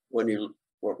when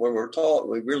we're taught,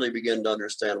 we really begin to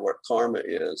understand what karma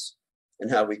is and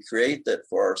how we create that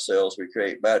for ourselves. We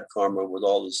create bad karma with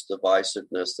all this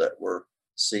divisiveness that we're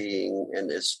seeing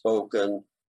and is spoken,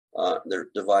 their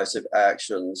divisive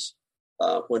actions.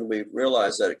 When we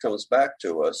realize that it comes back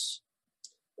to us,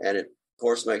 and it, of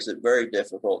course, makes it very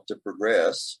difficult to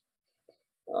progress.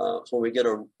 So when we get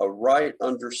a right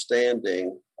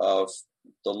understanding of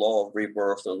the law of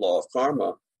rebirth and law of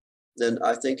karma, then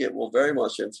I think it will very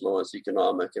much influence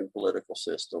economic and political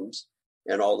systems.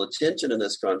 And all the tension in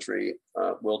this country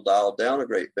will dial down a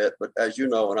great bit. But as you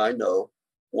know, and I know,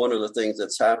 one of the things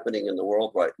that's happening in the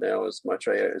world right now is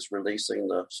Maitreya is releasing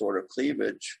the sort of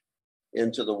cleavage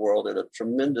into the world at a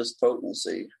tremendous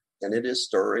potency, and it is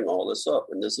stirring all this up.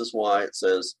 And this is why it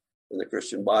says in the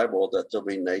Christian Bible that there'll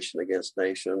be nation against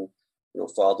nation,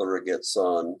 father against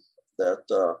son, that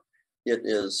it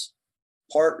is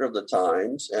part of the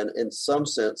times, and in some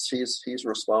sense he's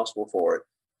responsible for it,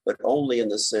 but only in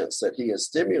the sense that he is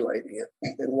stimulating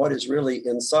it. And what is really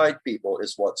inside people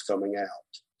is what's coming out.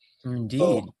 Indeed.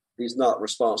 So he's not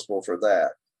responsible for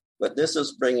that. But this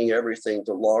is bringing everything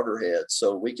to loggerheads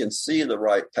so we can see the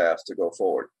right path to go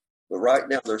forward. But right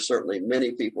now, there's certainly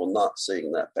many people not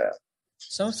seeing that path.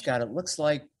 So, Scott, it looks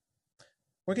like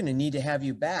we're going to need to have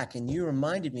you back. And you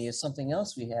reminded me of something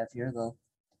else we have here, the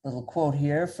little quote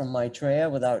here from Maitreya: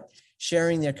 without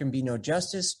sharing, there can be no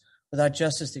justice. Without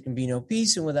justice, there can be no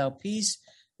peace. And without peace,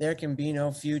 there can be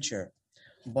no future.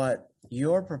 But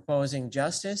you're proposing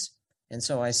justice And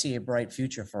so I see a bright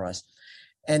future for us.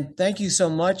 And thank you so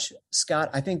much, Scott.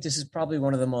 I think this is probably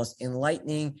one of the most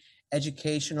enlightening,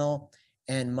 educational,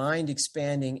 and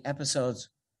mind-expanding episodes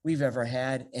we've ever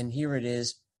had. And here it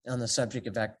is on the subject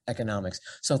of economics.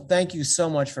 So thank you so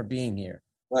much for being here.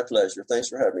 My pleasure. Thanks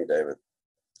for having me, David.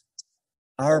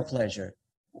 Our pleasure.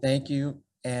 Thank you.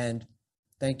 And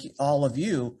thank you, all of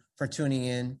you, for tuning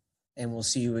in. And we'll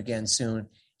see you again soon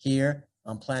here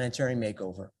on Planetary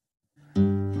Makeover.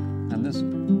 And this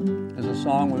is a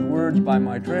song with words by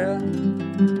Maitreya,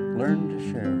 Learn to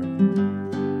Share.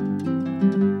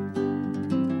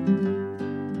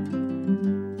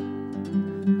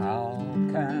 How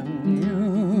can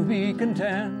you be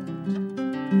content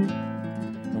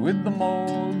with the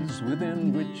molds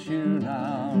within which you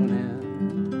now live,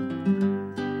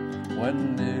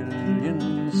 when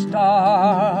millions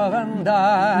starve and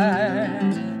die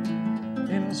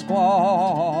in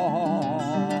squalor,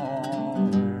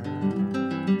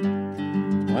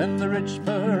 when the rich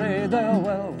parade their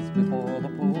wealth before the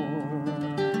poor,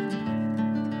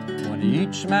 when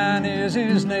each man is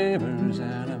his neighbor's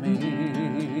enemy,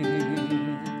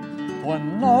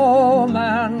 when no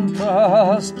man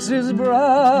trusts his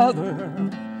brother?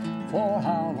 For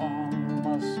how long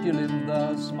must you live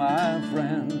thus, my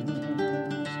friends?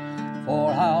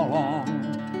 For how long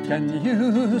can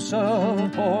you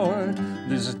support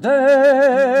this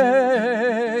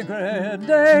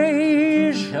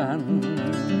degradation?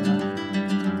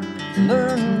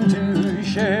 Learn to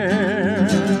share,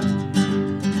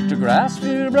 to grasp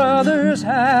your brother's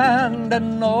hand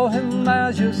and know him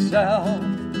as yourself.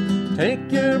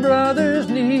 Take your brother's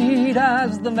need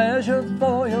as the measure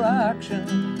for your action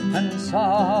and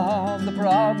solve the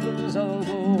problems of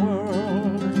the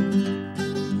world.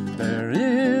 There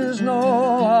is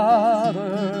no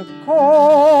other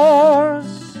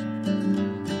course.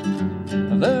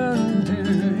 Learn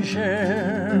to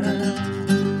share.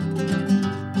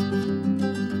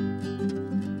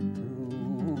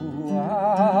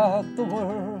 Throughout the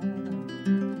world,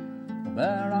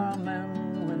 there are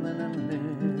men, women, and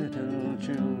little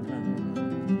children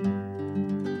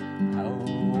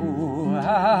who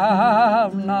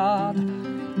have not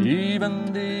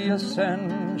even the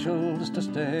essentials to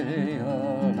stay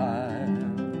alive.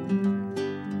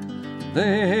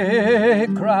 They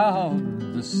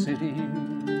crowd the cities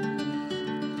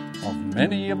of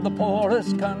many of the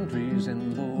poorest countries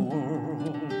in the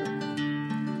world.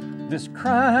 This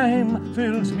crime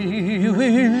fills me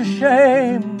with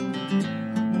shame.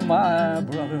 My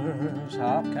brothers,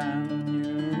 how can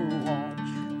you watch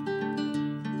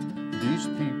these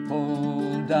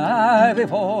people die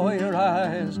before your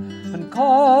eyes and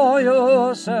call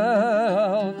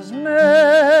yourselves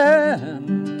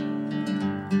men?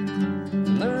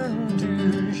 Learn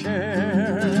to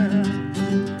share,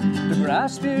 to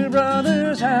grasp your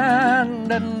brother's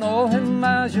hand and know him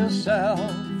as yourself.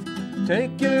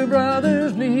 Take your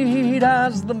brother's need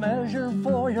as the measure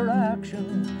for your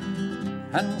action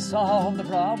and solve the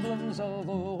problems of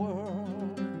the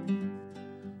world.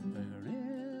 There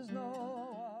is no...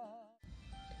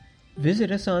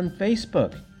 Visit us on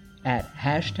Facebook at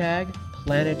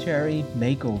 #Planetary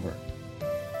Makeover.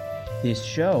 This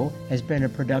show has been a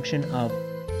production of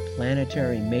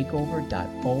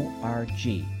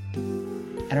planetarymakeover.org.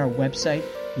 At our website,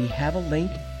 we have a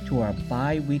link to our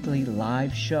bi-weekly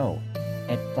live show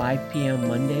at 5 p.m.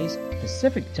 Mondays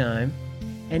Pacific Time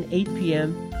and 8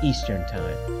 p.m. Eastern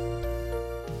Time.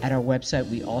 At our website,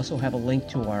 we also have a link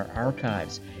to our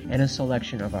archives and a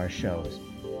selection of our shows.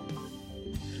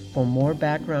 For more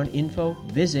background info,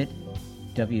 visit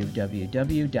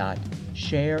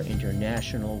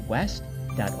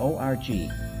www.shareinternationalwest.org.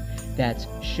 That's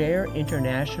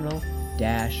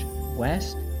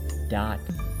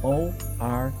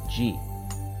shareinternational-west.org.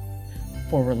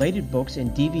 For related books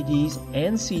and DVDs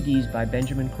and CDs by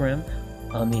Benjamin Creme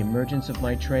on the emergence of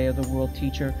Maitreya, the world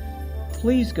teacher,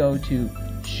 please go to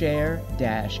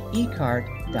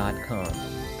share-ecart.com.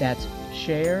 That's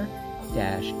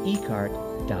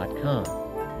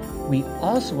share-ecart.com. We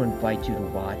also invite you to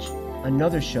watch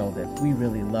another show that we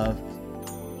really love,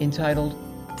 entitled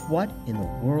What in the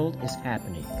World is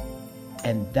Happening?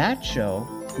 And that show,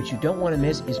 which you don't want to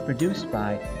miss, is produced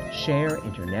by Share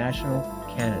International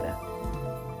Canada.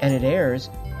 And it airs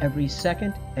every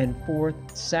second and fourth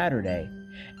Saturday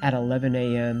at 11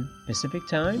 a.m. Pacific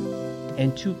Time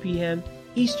and 2 p.m.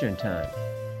 Eastern Time.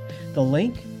 The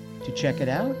link to check it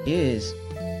out is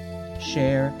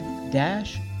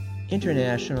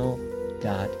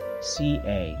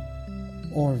share-international.ca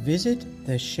or visit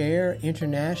the Share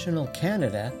International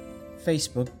Canada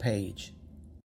Facebook page.